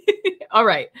 All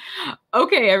right.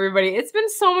 Okay, everybody. It's been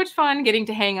so much fun getting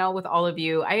to hang out with all of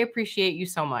you. I appreciate you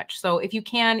so much. So if you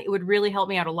can, it would really help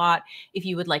me out a lot if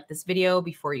you would like this video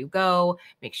before you go.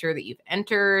 Make sure that you've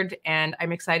entered, and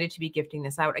I'm excited to be gifting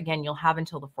this out. Again, you'll have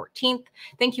until the 14th.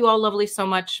 Thank you all lovely so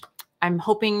much. I'm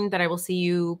hoping that I will see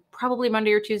you probably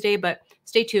Monday or Tuesday, but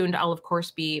stay tuned. I'll, of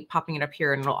course, be popping it up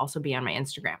here, and it'll also be on my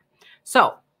Instagram.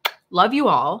 So love you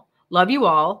all. Love you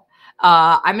all.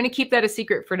 I'm going to keep that a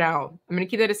secret for now.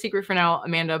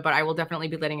 Amanda, but I will definitely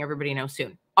be letting everybody know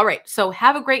soon. All right. So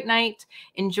have a great night.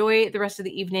 Enjoy the rest of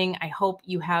the evening. I hope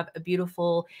you have a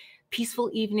beautiful, peaceful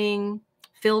evening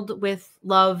filled with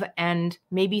love and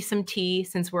maybe some tea,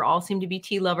 since we're all seem to be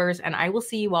tea lovers, and I will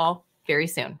see you all very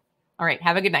soon. All right.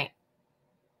 Have a good night.